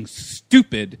fucking thing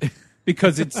stupid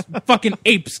because it's fucking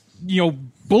apes,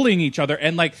 bullying each other,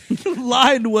 and like The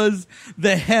line was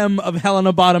the hem of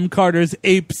Helena Bonham Carter's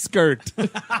ape skirt.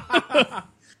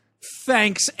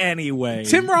 Thanks anyway.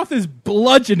 Tim Roth is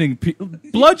bludgeoning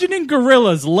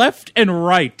gorillas left and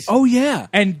right. Oh yeah.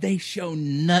 And they show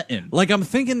nothing. Like, I'm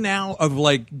thinking now of,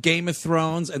 like, Game of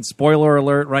Thrones, and spoiler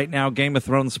alert right now, Game of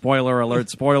Thrones, spoiler alert,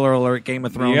 Game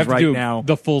of You Thrones have to right do now.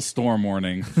 the full storm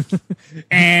warning.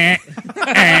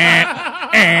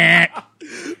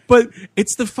 But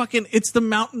it's the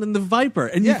mountain and the viper.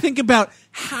 And you Yeah. think about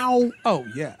how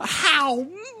Yeah.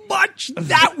 much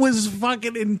that was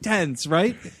fucking intense,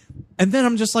 right? And then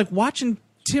I'm just like watching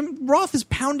Tim Roth is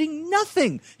pounding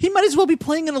nothing. He might as well be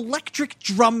playing an electric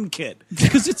drum kit.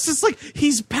 Because it's just like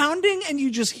he's pounding and you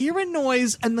just hear a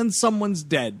noise and then someone's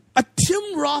dead. A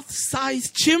Tim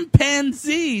Roth-sized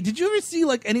chimpanzee. Did you ever see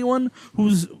like anyone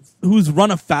who's run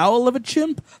afoul of a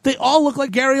chimp? They all look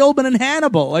like Gary Oldman and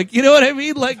Hannibal. Like, you know what I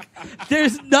mean? Like,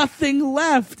 there's nothing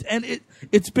left, and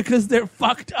it's because they're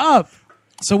fucked up.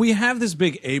 So we have this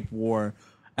big ape war,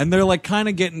 and they're like kind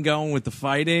of getting going with the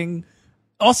fighting.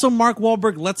 Also, Mark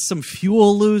Wahlberg lets some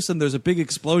fuel loose, and there's a big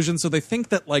explosion. So they think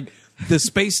that like the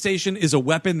space station is a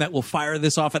weapon that will fire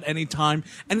this off at any time,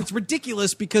 and it's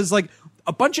ridiculous because like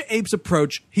a bunch of apes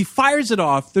approach. He fires it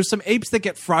off. There's some apes that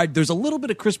get fried. There's a little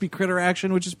bit of crispy critter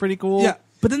action, which is pretty cool. Yeah,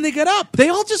 but then they get up. They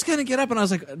all just kind of get up, and I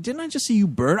was like, didn't I just see you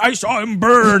burn? I saw him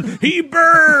burn. He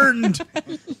burned.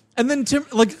 And then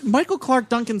Michael Clark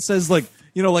Duncan says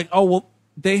oh, well,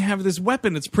 they have this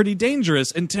weapon. It's pretty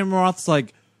dangerous. And Tim Roth's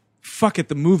like, fuck it,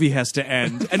 the movie has to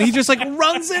end. And he just like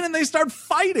runs in and they start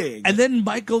fighting. And then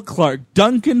Michael Clark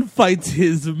Duncan fights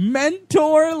his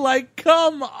mentor. Like,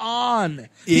 come on.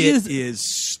 It is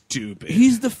stupid.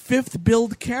 He's the fifth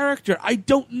build character. I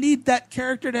don't need that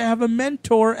character to have a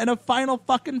mentor and a final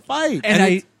fucking fight.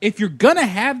 And if you're gonna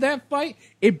have that fight,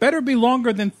 it better be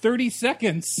longer than 30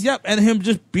 seconds. Yep, and him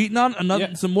just beating on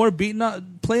Yeah. some more beating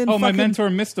on, playing. Oh, fucking, my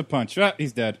mentor missed a punch. Ah,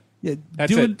 he's dead. Yeah,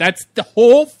 That's it. That's the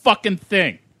whole fucking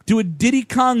thing. Do a Diddy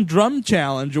Kong drum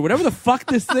challenge or whatever the fuck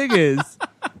this thing is.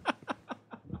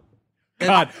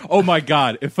 God, oh my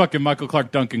God! If fucking Michael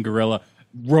Clark Duncan gorilla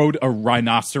rode a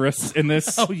rhinoceros in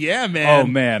this, Oh yeah, man. oh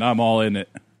man, I'm all in it.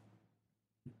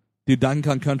 Dude, Donkey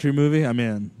Kong Country movie. I'm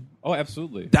in. Oh,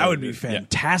 absolutely. That would be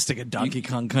fantastic, a Donkey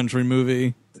Kong Country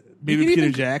movie. Maybe can Peter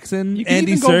even- Jackson, You can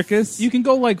Andy even Serkis. You can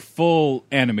go like full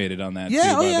animated on that. Yeah, too,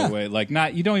 oh, by yeah. the way, like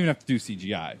not. You don't even have to do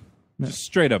CGI. Just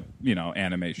straight up,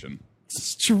 animation.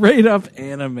 Straight up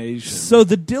animation. So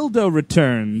the dildo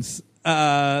returns.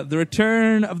 The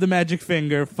return of the magic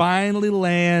finger finally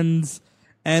lands,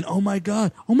 and oh my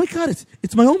god,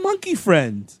 it's my old monkey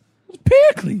friend,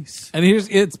 Pericles. And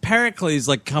it's Pericles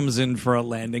like comes in for a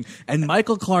landing, and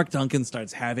Michael Clark Duncan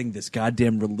starts having this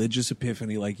goddamn religious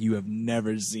epiphany like you have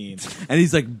never seen. And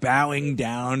he's like bowing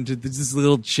down to this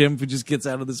little chimp who just gets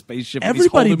out of the spaceship. and he's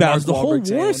Everybody holding bows. Mark The whole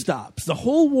Wahlberg's war hand. stops. The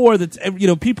whole war.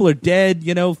 People are dead.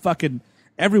 Fucking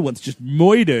everyone's just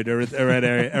moited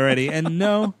already. And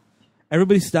no,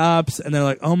 everybody stops, and they're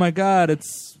like, "Oh my god,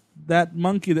 it's that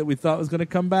monkey that we thought was going to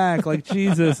come back, like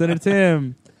Jesus, and it's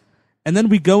him." And then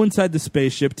we go inside the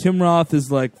spaceship. Tim Roth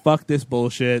is like, "Fuck this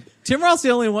bullshit." Tim Roth's the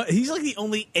only one. He's like the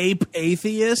only ape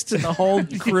atheist in the whole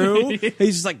crew. He's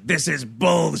just like, this is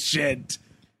bullshit.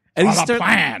 And On a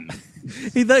plan.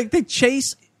 They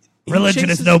chase. Religion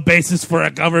chases- is no basis for a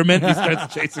government. He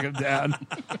starts chasing him down.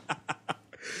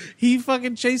 He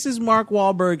fucking chases Mark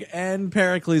Wahlberg and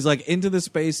Pericles like into the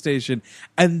space station,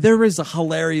 and there is a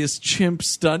hilarious chimp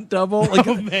stunt double. Like,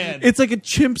 Oh, man. It's like a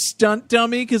chimp stunt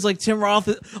dummy because like Tim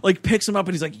Roth like picks him up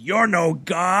and he's like, "You're no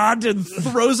god," and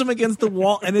throws him against the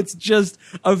wall, and it's just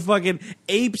a fucking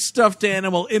ape stuffed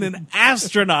animal in an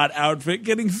astronaut outfit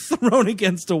getting thrown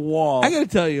against a wall. I gotta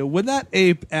tell you, when that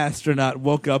ape astronaut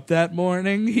woke up that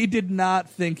morning, he did not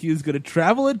think he was gonna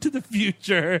travel into the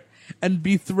future and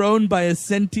be thrown by a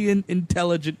sentient,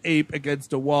 intelligent ape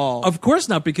against a wall. Of course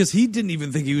not, because he didn't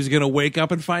even think he was going to wake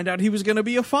up and find out he was going to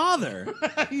be a father.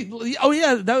 Oh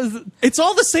yeah, that was. It's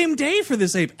all the same day for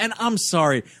this ape. And I'm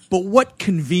sorry, but what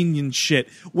convenient shit.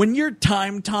 When your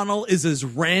time tunnel is as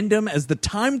random as the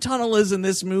time tunnel is in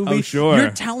this movie, Oh, sure.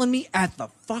 you're telling me at the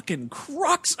fucking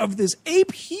crux of this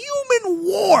ape-human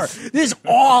war, this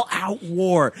all-out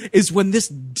war, is when this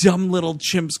dumb little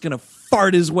chimp's going to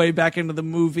fart his way back into the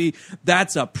movie.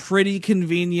 That's a pretty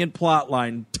convenient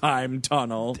plotline, time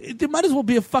tunnel. There might as well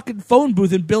be a fucking phone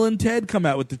booth and Bill and Ted come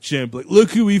out with the chimp. Like,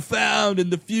 look who we found in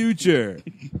the future.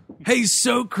 Hey,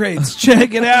 Socrates,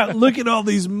 check it out. Look at all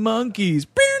these monkeys.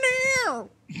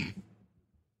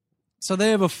 So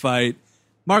they have a fight.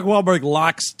 Mark Wahlberg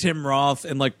locks Tim Roth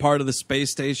in like part of the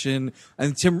space station,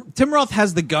 and Tim Roth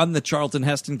has the gun that Charlton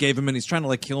Heston gave him, and he's trying to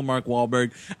like kill Mark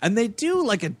Wahlberg. And they do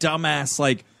like a dumbass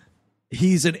like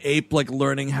he's an ape like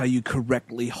learning how you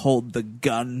correctly hold the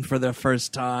gun for the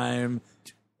first time.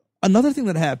 Another thing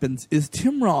that happens is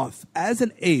Tim Roth, as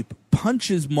an ape,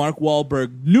 punches Mark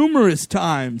Wahlberg numerous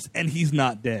times, and he's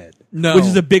not dead. No. Which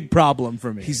is a big problem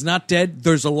for me. He's not dead.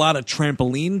 There's a lot of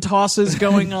trampoline tosses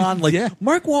going on. Like, Yeah.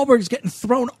 Mark Wahlberg's getting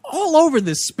thrown all over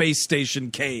this space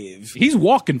station cave. He's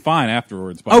walking fine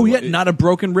afterwards. By Oh, the yeah, way. not a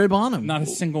broken rib on him. Not a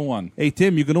single one. Hey,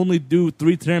 Tim, you can only do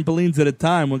 3 trampolines at a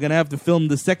time. We're going to have to film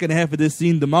the second half of this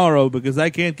scene tomorrow because I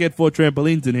can't get 4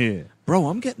 trampolines in here. Bro,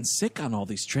 I'm getting sick on all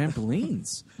these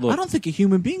trampolines. Look. I don't think a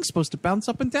human being's supposed to bounce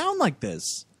up and down like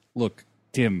this. Look,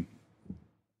 Tim,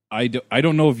 I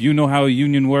don't know if you know how a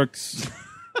union works,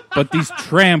 but these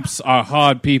tramps are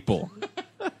hard people.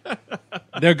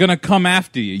 They're going to come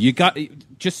after you. You got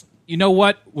just, you know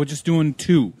what? We're just doing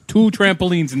 2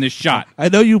 trampolines in this shot. I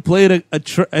know you played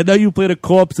a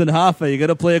corpse in Hoffa. You got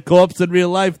to play a corpse in real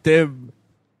life, Tim.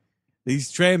 These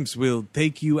tramps will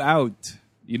take you out.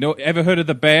 You know, ever heard of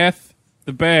the bath?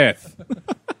 The bath.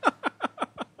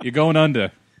 You're going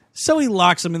under. So he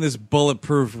locks him in this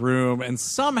bulletproof room, and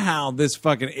somehow this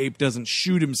fucking ape doesn't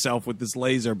shoot himself with this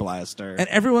laser blaster. And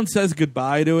everyone says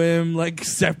goodbye to him, like,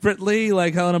 separately.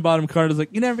 Like, Helena Bonham Carter's like,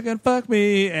 you're never going to fuck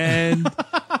me. And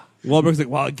Wahlberg's like,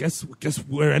 well, I guess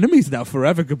we're enemies now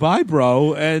forever. Goodbye,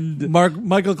 bro. And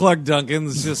Michael Clark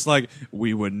Duncan's just like,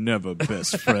 we were never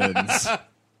best friends.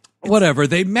 Whatever.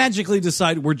 They magically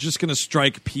decide we're just going to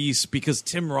strike peace because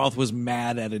Tim Roth was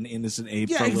mad at an innocent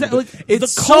ape for a little bit. Like, It's the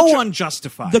so culture-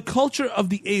 unjustified. The culture of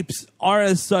the apes are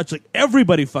as such. Like,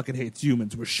 everybody fucking hates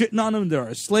humans. We're shitting on them. There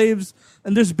are slaves.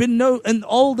 And there's been and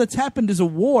all that's happened is a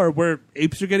war where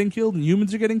apes are getting killed and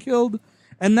humans are getting killed.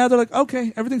 And now they're like,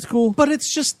 okay, everything's cool. But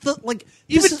it's just like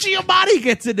Even Giamatti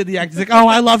gets into the act. He's like, oh,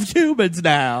 I love humans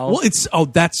now. Well,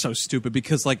 that's so stupid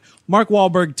because like Mark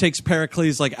Wahlberg takes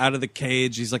Pericles like out of the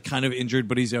cage. He's like kind of injured,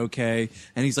 but he's okay.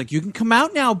 And he's like, you can come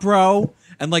out now, bro.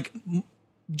 And like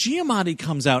Giamatti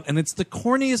comes out and it's the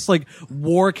corniest like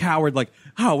war coward. Like,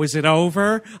 oh, is it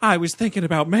over? I was thinking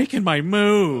about making my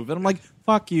move. And I'm like,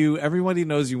 fuck you. Everybody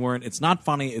knows you weren't. It's not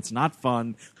funny. It's not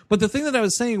fun. But the thing that I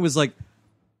was saying was like,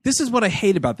 this is what I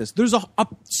hate about this. There's a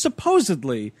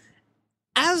supposedly,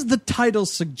 as the title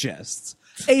suggests,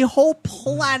 a whole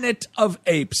planet of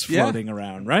apes floating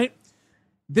around, right?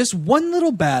 This one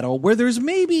little battle where there's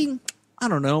maybe, I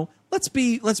don't know, let's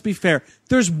be fair.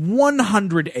 There's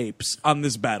 100 apes on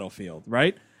this battlefield,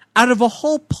 right? Out of a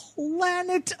whole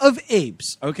planet of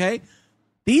apes, okay?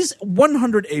 These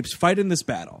 100 apes fight in this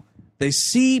battle. They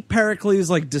see Pericles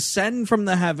like descend from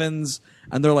the heavens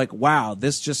and they're like, wow,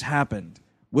 this just happened.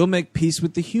 We'll make peace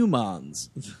with the humans.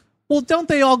 Well, don't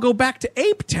they all go back to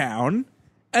Ape Town?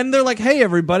 And they're like, hey,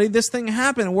 everybody, this thing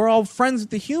happened. We're all friends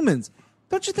with the humans.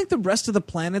 Don't you think the rest of the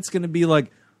planet's going to be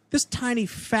like this tiny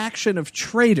faction of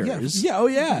traitors? Yeah, oh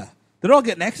yeah. They're all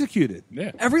getting executed.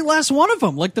 Yeah. Every last one of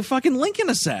them, like the fucking Lincoln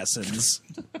assassins.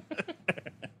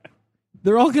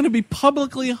 They're all going to be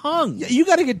publicly hung. Yeah, you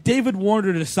got to get David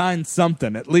Warner to sign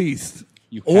something, at least.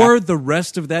 Or the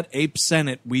rest of that ape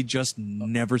senate we just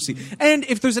never see. And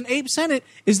if there's an ape senate,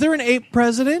 is there an ape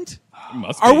president?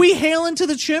 Must Are be. we hailing to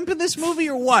the chimp in this movie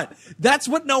or what? That's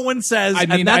what no one says,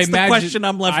 and that's the question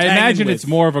I'm left I hanging imagine with. it's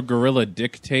more of a guerrilla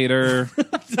dictator.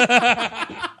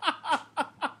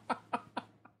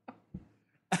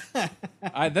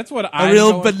 That's what A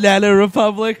real banana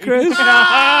republic, Chris.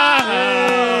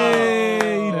 Hey,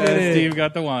 you did it. Steve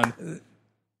got the one.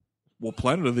 Well,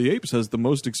 Planet of the Apes has the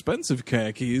most expensive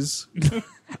khakis.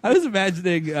 I was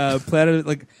imagining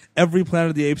every Planet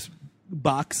of the Apes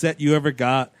box set you ever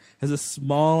got has a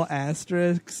small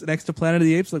asterisk next to Planet of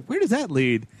the Apes. Like, where does that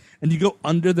lead? And you go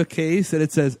under the case and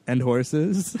it says, and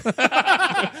horses.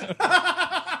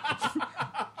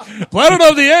 Planet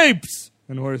of the Apes!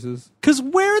 and horses. Because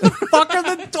where the fuck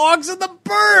are the dogs and the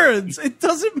birds? It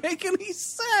doesn't make any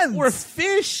sense. Or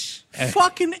fish.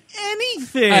 Fucking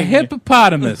anything. A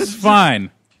hippopotamus.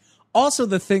 Fine. Also,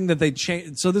 the thing that they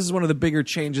change. So this is one of the bigger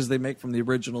changes they make from the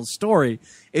original story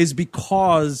is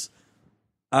because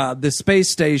the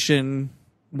space station,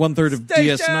 1/3 of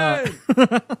DS9,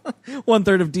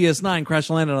 1/3 of DS9 crash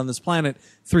landed on this planet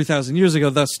 3,000 years ago,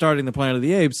 thus starting the Planet of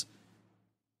the Apes.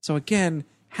 So again,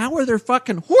 how are there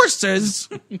fucking horses?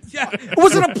 Yeah.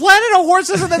 Was it a planet of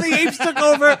horses and then the apes took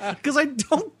over? Because I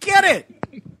don't get it.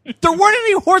 There weren't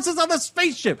any horses on the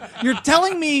spaceship. You're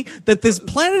telling me that this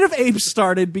Planet of Apes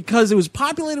started because it was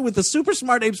populated with the super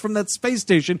smart apes from that space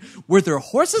station. Were there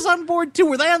horses on board too?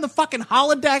 Were they on the fucking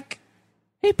holodeck?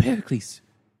 Hey, Pericles,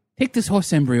 take this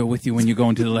horse embryo with you when you go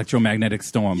into the electromagnetic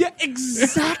storm. Yeah,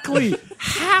 exactly.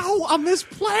 How on this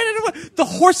planet? The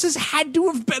horses had to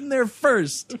have been there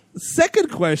first.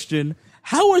 Second question.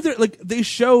 How are there, like, they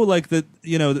show, like,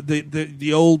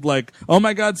 the old, like, oh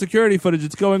my god, security footage,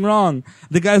 it's going wrong.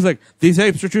 The guy's like, these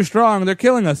apes are too strong, they're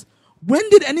killing us. When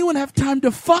did anyone have time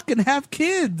to fucking have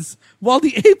kids while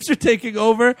the apes are taking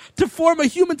over to form a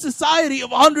human society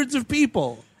of hundreds of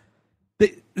people?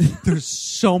 There's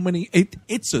so many.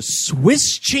 It's a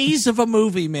Swiss cheese of a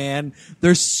movie, man.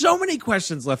 There's so many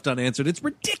questions left unanswered. It's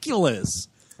ridiculous.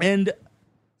 And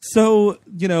so,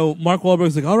 Mark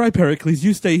Wahlberg's like, all right, Pericles,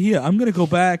 you stay here. I'm going to go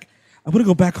back. I'm going to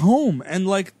go back home. And,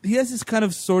 like, he has this kind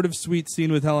of sort of sweet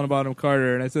scene with Helena Bonham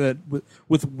Carter. And I say that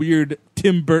with weird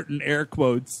Tim Burton air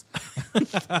quotes.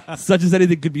 Such as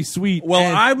anything could be sweet.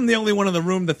 Well, I'm the only one in the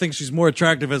room that thinks she's more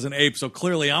attractive as an ape, so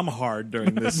clearly I'm hard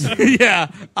during this. Yeah,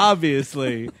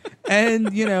 obviously.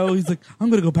 And, he's like,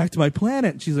 I'm going to go back to my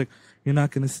planet. And she's like, you're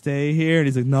not going to stay here? And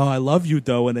he's like, no, I love you,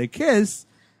 though. And they kiss.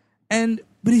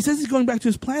 But he says he's going back to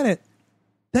his planet.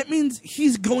 That means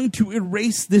he's going to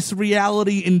erase this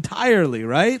reality entirely,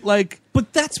 right? Like,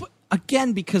 but that's what,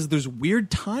 again, because there's weird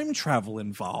time travel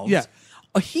involved. Yeah.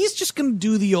 He's just going to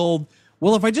do the old,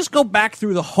 well, if I just go back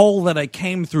through the hole that I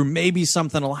came through, maybe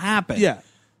something will happen. Yeah.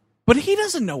 But he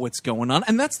doesn't know what's going on.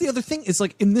 And that's the other thing. It's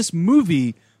like in this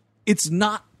movie, it's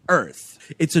not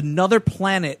Earth. It's another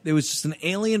planet. There was just an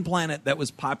alien planet that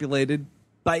was populated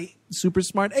by super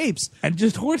smart apes. And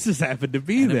just horses happen to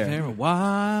be And there. a pair of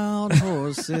wild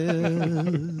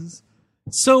horses.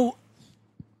 So,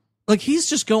 like, he's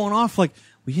just going off like,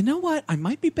 well, you know what? I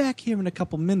might be back here in a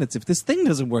couple minutes if this thing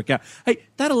doesn't work out. Hey,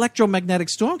 that electromagnetic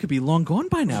storm could be long gone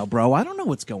by now, bro. I don't know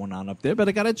what's going on up there, but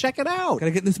I got to check it out. Gotta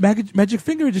get this magic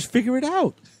finger and just figure it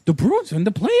out. The Bruins are in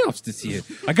the playoffs this year.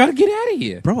 I got to get out of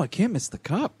here. Bro, I can't miss the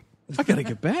cup. I got to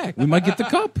get back. We might get the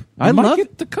cup. I might love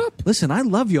get the cup. Listen, I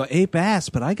love your ape ass,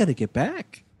 but I got to get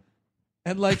back.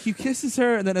 And, like, he kisses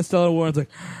her, and then Estella Warren's like,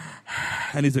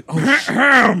 and he's like,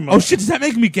 oh shit, does that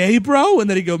make me gay, bro? And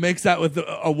then he makes out with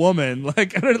a woman.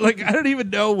 Like, I don't even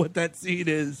know what that scene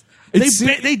is.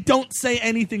 They don't say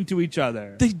anything to each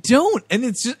other. They don't, and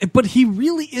it's just, but he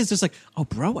really is just like, oh,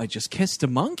 bro, I just kissed a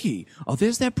monkey. Oh,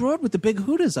 there's that broad with the big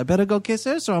hooters. I better go kiss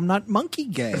her so I'm not monkey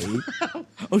gay.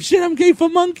 Oh shit, I'm gay for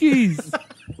monkeys.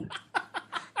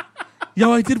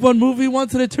 Yo, I did one movie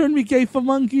once and it turned me gay for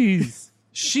monkeys.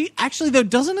 She actually, though,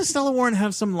 doesn't Estella Warren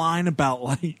have some line about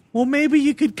like, well, maybe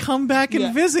you could come back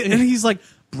and visit? And he's like,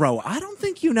 bro, I don't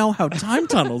think you know how time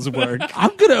tunnels work.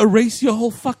 I'm gonna erase your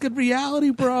whole fucking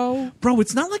reality, bro. Bro,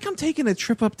 it's not like I'm taking a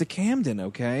trip up to Camden,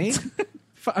 okay?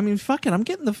 I mean, fuck it, I'm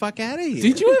getting the fuck out of here.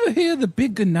 Did you ever hear the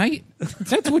big goodnight?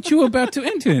 That's what you were about to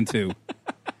enter into.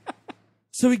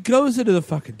 So he goes into the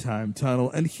fucking time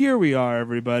tunnel, and here we are,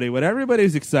 everybody. What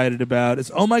everybody's excited about is,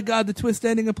 oh my god, the twist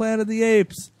ending of Planet of the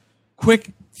Apes.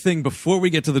 Quick thing before we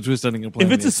get to the twist ending of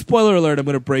Planet If it's a spoiler alert, I'm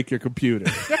going to break your computer.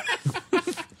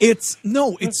 It's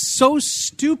so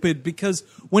stupid because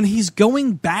when he's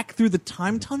going back through the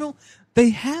time tunnel, they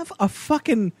have a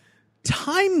fucking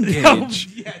time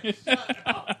gauge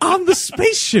on the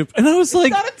spaceship. And I was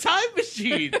like, Not a time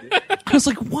machine. I was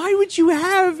like, why would you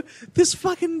have this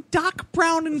fucking Doc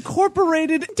Brown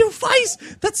Incorporated device?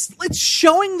 It's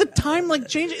showing the time like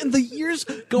changing and the years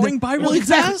going by really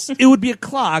fast. It would be a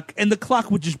clock, and the clock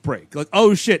would just break. Like,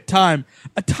 oh shit, time.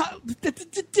 A time.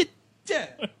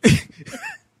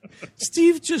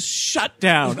 Steve just shut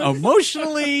down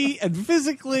emotionally and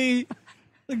physically.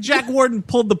 Like Jack Warden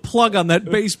pulled the plug on that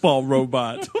baseball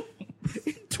robot.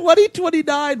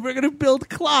 2029, we're going to build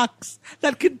clocks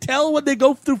that can tell when they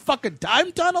go through fucking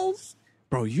time tunnels.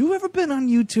 Bro, you ever been on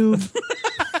YouTube?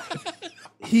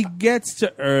 He gets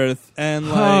to Earth, and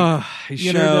like, He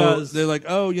sure does. they're like,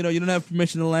 oh, you don't have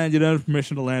permission to land. You don't have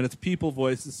permission to land. It's people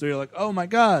voices. So you're like, oh my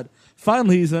God,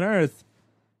 finally he's on Earth.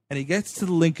 and he gets to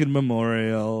the Lincoln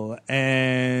Memorial,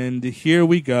 and here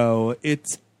we go.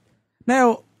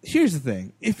 Now, here's the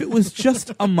thing. If it was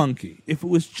just a monkey, if it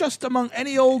was just among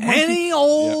any old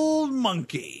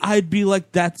monkey, I'd be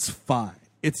like, that's fine.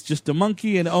 It's just a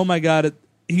monkey, and oh my God,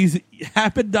 he's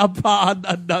happened upon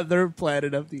another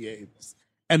planet of the apes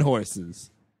and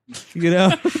horses. You know?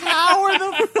 How are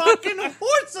the fucking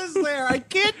horses there? I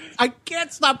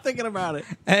can't stop thinking about it.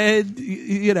 And,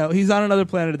 you know, he's on another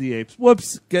planet of the apes.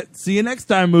 Whoops. See you next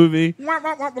time, movie.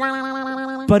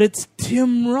 But it's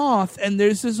Tim Roth, and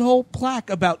there's this whole plaque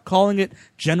about calling it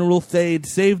General Thade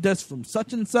saved us from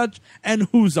such and such, and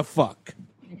who's a fuck?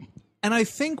 And I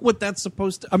think what that's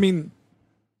supposed to... I mean...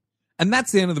 And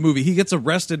that's the end of the movie. He gets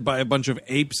arrested by a bunch of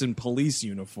apes in police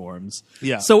uniforms.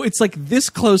 Yeah. So it's like this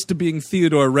close to being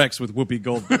Theodore Rex with Whoopi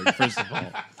Goldberg, first of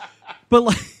all. But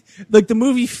like the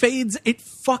movie fades. It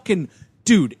fades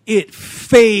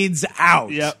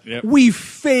out. Yep. We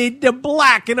fade to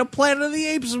black in a Planet of the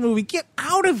Apes movie. Get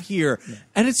out of here. Yeah.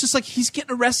 And it's just like he's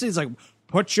getting arrested. He's like,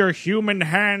 put your human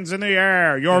hands in the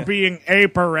air. You're being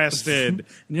ape arrested.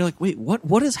 And you're like, wait,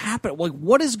 what is happening? Like,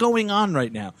 what is going on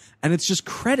right now? And it's just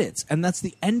credits, and that's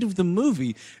the end of the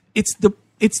movie. It's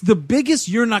the biggest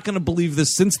you're not going to believe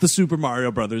this since the Super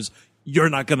Mario Brothers. You're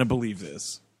not going to believe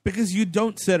this. Because you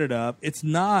don't set it up. It's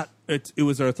not, it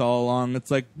was Earth all along.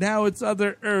 It's like, now it's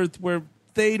other Earth where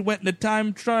Thade went into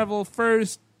time travel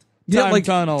first. Time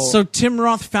tunnel. So Tim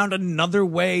Roth found another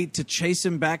way to chase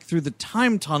him back through the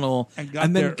time tunnel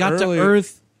and then got to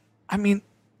Earth. I mean,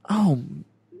 oh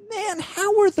man,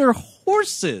 how are there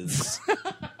horses?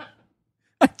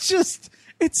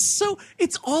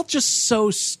 It's all just so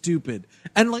stupid.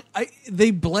 And like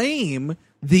they blame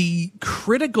the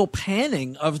critical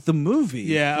panning of the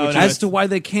movie as to why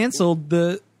they canceled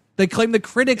they claim the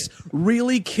critics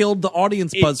really killed the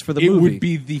audience buzz for the movie. It would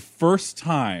be the first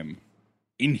time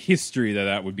in history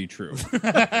that would be true.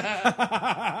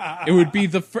 It would be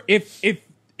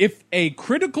if a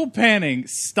critical panning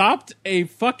stopped a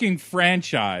fucking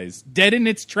franchise dead in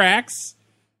its tracks,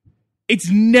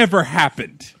 it's never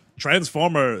happened.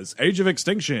 Transformers: Age of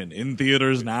Extinction in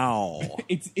theaters now.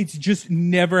 It's just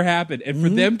never happened. And for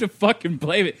them to fucking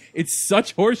blame it, it's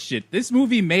such horseshit. This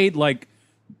movie made like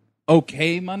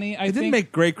okay money, I think. It didn't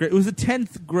make great. It was the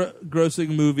 10th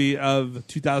grossing movie of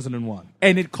 2001.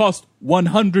 And it cost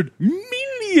 $100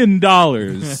 million.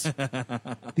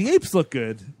 The apes look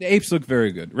good. The apes look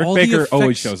very good. Rick Baker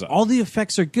always shows up. All the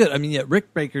effects are good. I mean, yeah,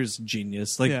 Rick Baker's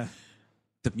genius. Like,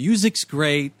 the music's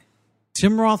great.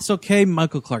 Tim Roth's okay.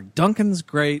 Michael Clark Duncan's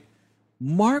great.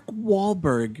 Mark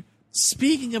Wahlberg,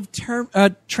 speaking of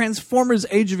Transformers: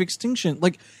 Age of Extinction,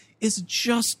 like, is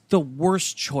just the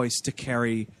worst choice to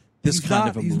carry this kind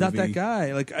of a movie. He's not that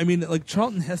guy. Like, I mean, like,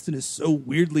 Charlton Heston is so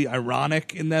weirdly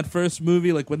ironic in that first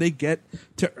movie. Like, when they get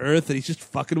to Earth and he's just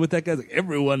fucking with that guy, like,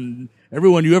 everyone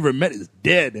you ever met is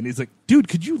dead. And he's like, dude,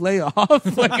 could you lay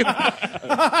off? Like, he's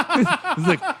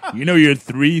like, you know, you're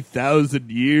 3,000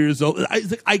 years old.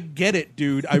 He's like, I get it,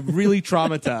 dude. I'm really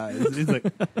traumatized. He's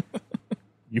like,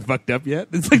 you fucked up yet?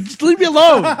 It's like, just leave me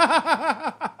alone.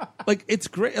 Like, it's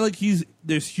great. Like,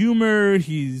 there's humor.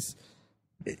 He's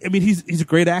a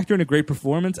great actor and a great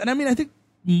performance. And I mean, I think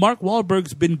Mark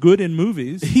Wahlberg's been good in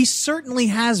movies. He certainly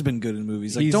has been good in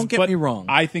movies. Like, don't get me wrong.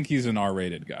 I think he's an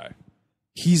R-rated guy.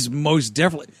 He's most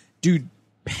definitely, dude.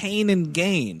 Pain and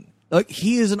Gain. Like,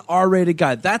 he is an R-rated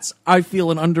guy. That's, I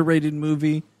feel, an underrated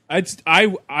movie.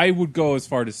 I would go as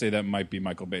far to say that might be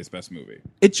Michael Bay's best movie.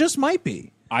 It just might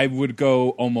be. I would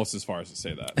go almost as far as to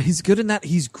say that. He's good in that.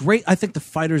 He's great. I think The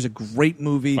Fighter's a great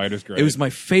movie. Fighter's great. It was my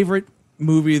favorite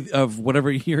movie of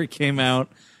whatever year it came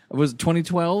out. Was it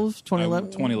 2012?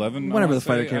 2011? 2011. Whenever The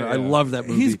Fighter came out. I love that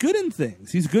movie. He's good in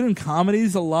things. He's good in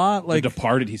comedies a lot. Like The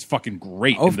Departed, he's fucking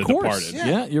great in The Departed.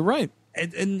 Yeah, you're right.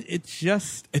 And it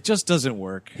just doesn't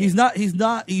work. He's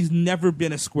never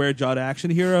been a square-jawed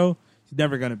action hero. He's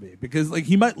never going to be. Because, like,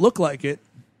 he might look like it.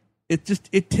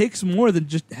 It takes more than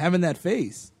just having that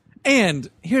face. And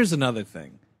here's another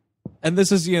thing. And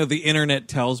this is, the internet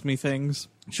tells me things.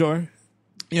 Sure.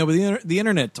 But the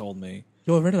internet told me.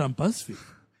 Yo, I read it on BuzzFeed.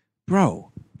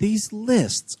 Bro, these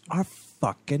lists are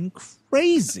fucking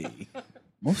crazy.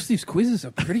 Most of these quizzes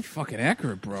are pretty fucking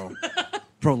accurate, bro.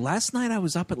 Bro, last night I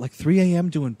was up at like 3 a.m.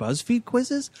 doing BuzzFeed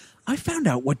quizzes. I found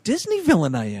out what Disney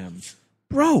villain I am.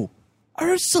 Bro,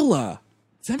 Ursula.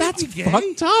 That's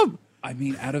fucked up. I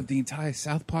mean, out of the entire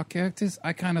South Park characters,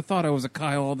 I kind of thought I was a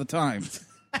Kyle all the time.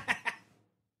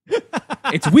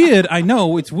 It's weird. I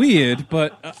know it's weird,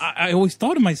 but I always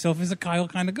thought of myself as a Kyle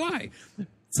kind of guy.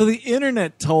 So the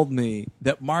internet told me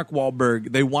that Mark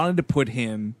Wahlberg, they wanted to put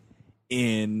him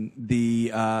in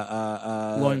the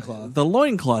Loincloth. the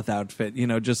loincloth outfit,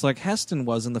 just like Heston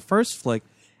was in the first flick,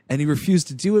 and he refused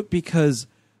to do it because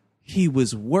he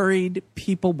was worried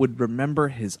people would remember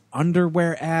his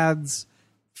underwear ads.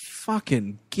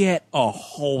 Fucking get a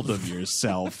hold of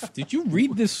yourself. Did you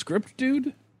read this script,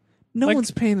 dude? No Like-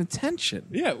 one's paying attention.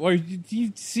 Yeah, or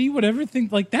you see what everything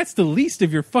like that's the least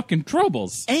of your fucking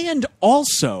troubles. And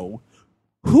also,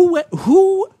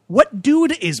 what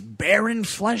dude is bearing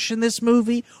flesh in this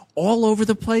movie all over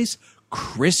the place?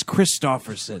 Chris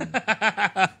Christopherson,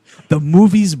 the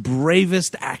movie's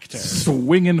bravest actor.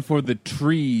 Swinging for the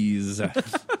trees.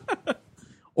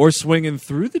 Or swinging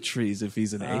through the trees if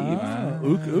he's an ape.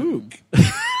 Ook.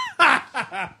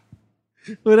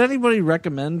 Would anybody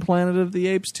recommend Planet of the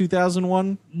Apes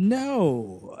 2001?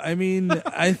 No. I mean,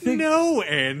 I think... No,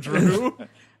 Andrew.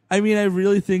 I mean, I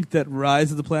really think that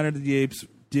Rise of the Planet of the Apes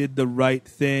did the right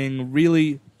thing,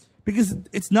 really, because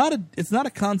it's not a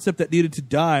concept that needed to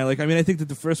die. Like, I mean, I think that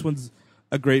the first one's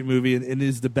a great movie and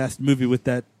is the best movie with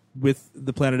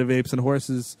the Planet of Apes and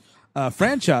Horses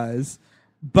franchise.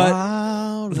 But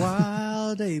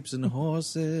wild apes and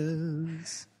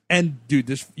horses. and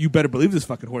dude, you better believe this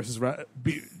fucking horse is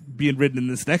being ridden in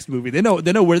this next movie. They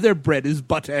know where their bread is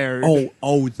buttered.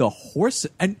 Oh, the horse.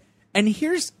 And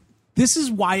this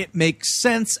is why it makes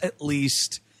sense, at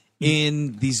least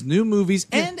in these new movies,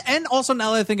 and also,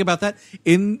 now that I think about that,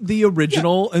 in the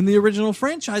original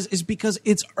franchise, is because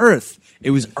it's Earth.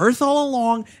 It was Earth all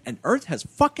along, and Earth has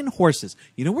fucking horses.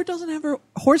 You know where it doesn't have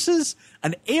horses?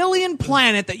 An alien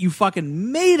planet that you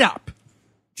fucking made up.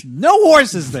 No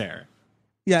horses there.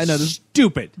 Yeah, I know. There's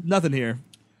Stupid. nothing here.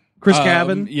 Chris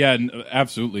Cabin. Yeah,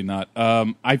 absolutely not.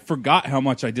 I forgot how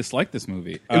much I disliked this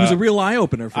movie. It was a real eye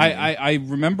opener for me. I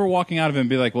remember walking out of it and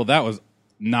being like, well, that was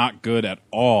not good at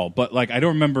all. But like, I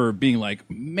don't remember being like,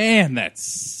 man, that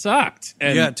sucked.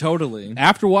 And yeah, totally.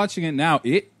 after watching it now,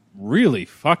 it really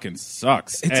fucking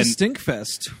sucks. It's a stink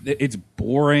fest. It's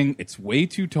boring. It's way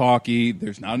too talky.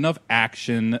 There's not enough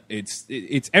action.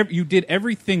 You did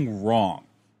everything wrong.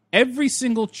 Every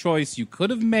single choice you could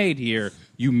have made here,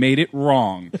 you made it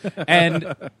wrong.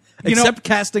 And Except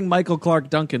casting Michael Clark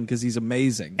Duncan because he's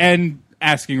amazing. and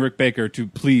asking Rick Baker to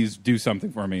please do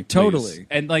something for me. Please. Totally.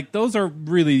 And like those are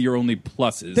really your only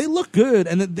pluses. They look good,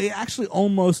 and they actually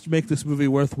almost make this movie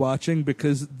worth watching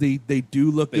because they do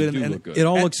look good. do and look good. It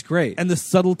all and- looks great. And the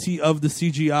subtlety of the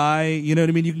CGI, you know what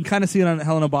I mean? You can kind of see it on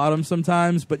Helena Bottom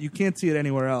sometimes, but you can't see it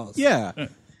anywhere else. yeah.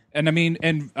 And I mean,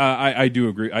 I do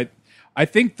agree. I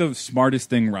think the smartest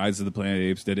thing Rise of the Planet of the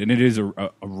Apes did, and it is a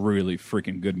really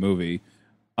freaking good movie,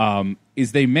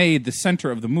 is they made the center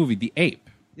of the movie the ape.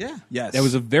 Yeah. Yes. That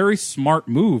was a very smart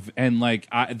move, and like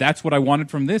that's what I wanted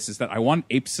from this. Is that I want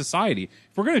ape society.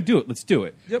 If we're gonna do it, let's do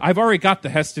it. Yep. I've already got the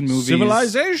Heston movies,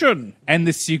 Civilization. and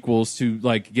the sequels to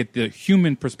like get the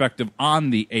human perspective on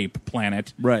the ape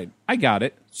planet. Right. I got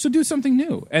it. So do something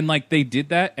new, and like they did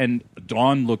that, and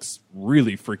Dawn looks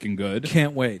really freaking good.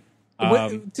 Can't wait.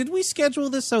 Did we schedule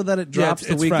this so that it drops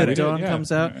it's the week Friday. that Dawn Yeah,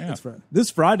 comes out? yeah. That's right.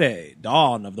 This Friday,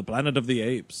 Dawn of the Planet of the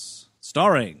Apes,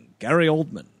 starring Gary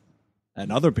Oldman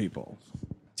and other people.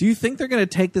 Do you think they're going to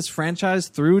take this franchise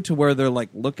through to where they're like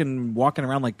walking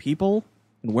around like people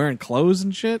and wearing clothes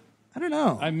and shit? I don't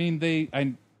know. I mean,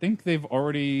 I think they've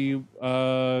already.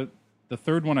 The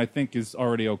third one, I think, is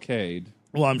already okayed.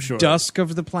 well, I'm sure. Dusk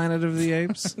of the Planet of the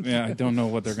Apes? Yeah, I don't know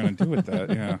what they're going to do with that.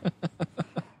 Yeah.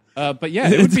 But yeah,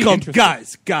 it would It's be called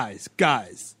interesting.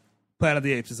 Guys. Planet of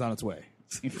the Apes is on its way.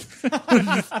 It's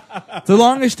the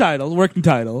longish title, working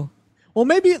title. Well,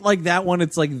 maybe like that one,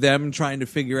 it's like them trying to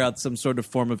figure out some sort of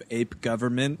form of ape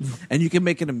government, and you can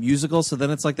make it a musical, so then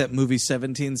it's like that movie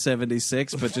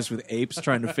 1776, but just with apes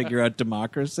trying to figure out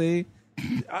democracy.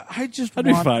 I just I'd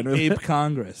be want fine with Ape it.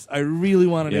 Congress. I really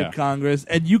want an Yeah. Ape Congress,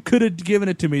 and you could have given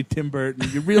it to me, Tim Burton.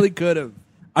 You really could have.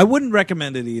 I wouldn't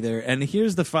recommend it either, and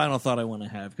here's the final thought I want to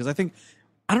have, because I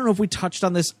don't know if we touched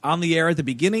on this on the air at the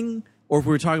beginning, or if we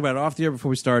were talking about it off the air before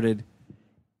we started.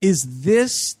 Is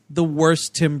this the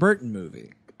worst Tim Burton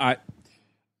movie?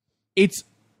 It's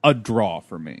a draw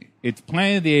for me. It's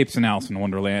Planet of the Apes and Alice in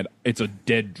Wonderland. It's a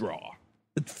dead draw.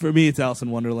 For me, it's Alice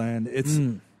in Wonderland. It's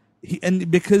and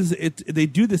because they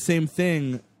do the same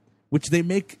thing, which they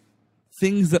make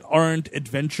things that aren't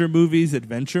adventure movies,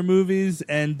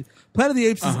 and Planet of the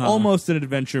Apes is almost an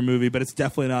adventure movie, but it's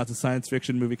definitely not. It's a science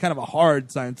fiction movie, kind of a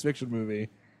hard science fiction movie.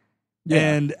 Yeah.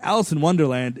 And Alice in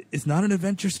Wonderland is not an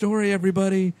adventure story,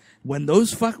 everybody. When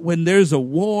there's a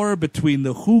war between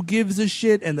the who gives a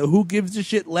shit and the who gives a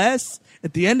shit less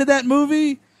at the end of that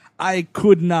movie, I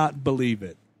could not believe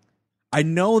it. I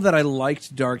know that I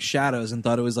liked Dark Shadows and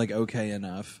thought it was like okay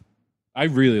enough, I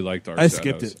really like Dark I Shadows.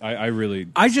 skipped it. I really.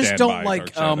 I just stand don't by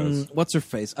like Dark Shadows. what's her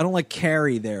face. I don't like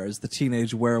Carrie there as the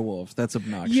teenage werewolf. That's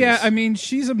obnoxious. Yeah, I mean,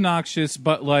 she's obnoxious,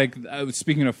 but like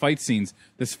speaking of fight scenes,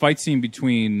 this fight scene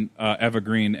between Eva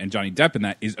Green and Johnny Depp in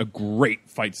that is a great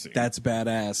fight scene. that's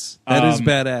badass. That is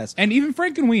badass. And even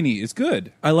Frankenweenie is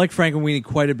good. I like Frankenweenie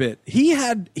quite a bit. He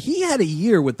had a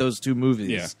year with those two movies.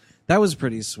 Yeah. That was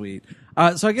pretty sweet.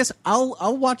 So I guess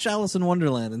I'll watch Alice in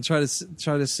Wonderland and try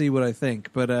to see what I think.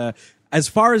 But as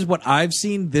far as what I've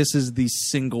seen, this is the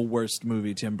single worst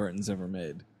movie Tim Burton's ever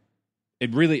made.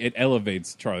 It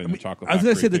elevates Charlie and the Chocolate I was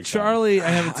going to Factory say the big time. Charlie I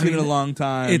haven't seen in a long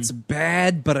time. It's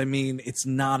bad, but I mean, it's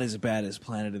not as bad as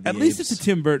Planet of the At Apes. least it's a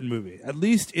Tim Burton movie. At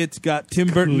least it's got Tim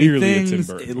Burton Clearly a things. Tim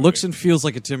Burton It movie. looks and feels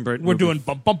like a Tim Burton We're movie. doing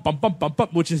bump, bump, bump, bump, bump,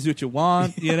 bump, which is what you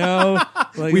want, you know?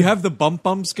 Like, We have the bump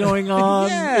bumps going on.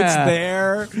 Yeah. It's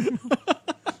there.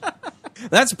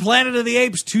 That's Planet of the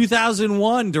Apes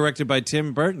 2001, directed by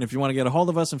Tim Burton. If you want to get a hold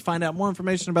of us and find out more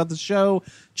information about the show,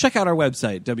 check out our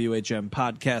website,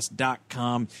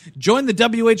 whmpodcast.com. Join the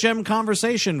WHM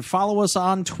conversation. Follow us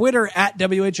on Twitter at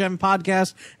WHM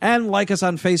Podcast and like us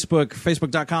on Facebook,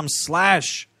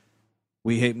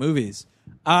 facebook.com/We Hate Movies.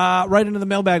 Right into the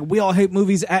mailbag. We all hate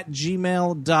movies at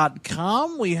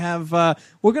gmail.com. We have,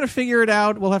 we're going to figure it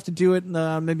out. We'll have to do it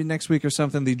maybe next week or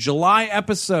something. The July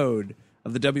episode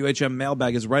of the WHM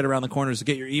mailbag is right around the corner, so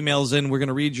get your emails in. We're going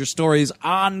to read your stories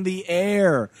on the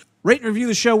air. Rate and review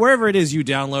the show wherever it is you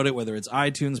download it, whether it's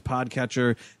iTunes,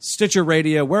 Podcatcher, Stitcher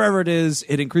Radio, wherever it is.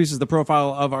 It increases the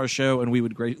profile of our show, and we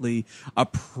would greatly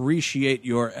appreciate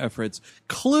your efforts.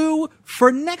 Clue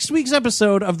for next week's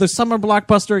episode of the Summer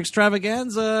Blockbuster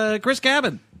Extravaganza, Chris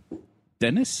Cabin.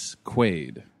 Dennis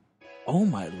Quaid. Oh,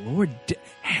 my Lord.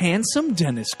 Handsome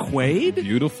Dennis Quaid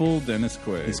Beautiful Dennis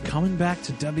Quaid. is coming back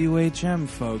to WHM,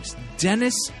 folks.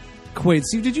 Dennis Quaid.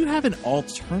 See, did you have an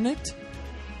alternate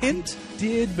hint?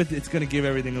 did, but it's going to give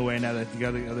everything away now that you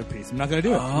got the other piece. I'm not going to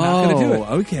do it. I'm not going to do it.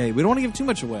 Okay. We don't want to give too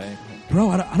much away. Bro,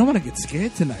 I don't want to get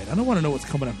scared tonight. I don't want to know what's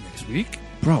coming up next week.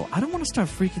 Bro, I don't want to start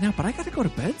freaking out, but I got to go to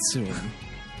bed soon.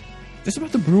 Just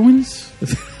about the Bruins?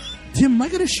 Tim, am I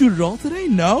going to shoot it all today?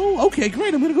 No? Okay,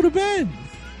 great. I'm going to go to bed.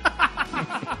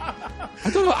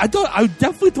 I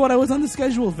definitely thought I was on the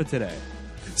schedule for today.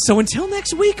 So until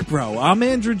next week, bro, I'm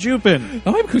Andrew Jupin.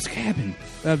 Oh, I'm Chris Cabin.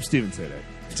 I'm Steven Sadek.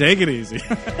 Take it easy.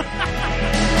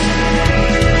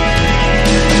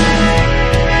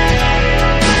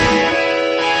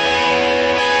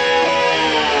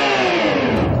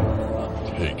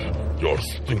 Take your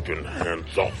stinking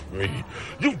hands off me,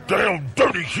 you damn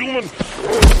dirty human!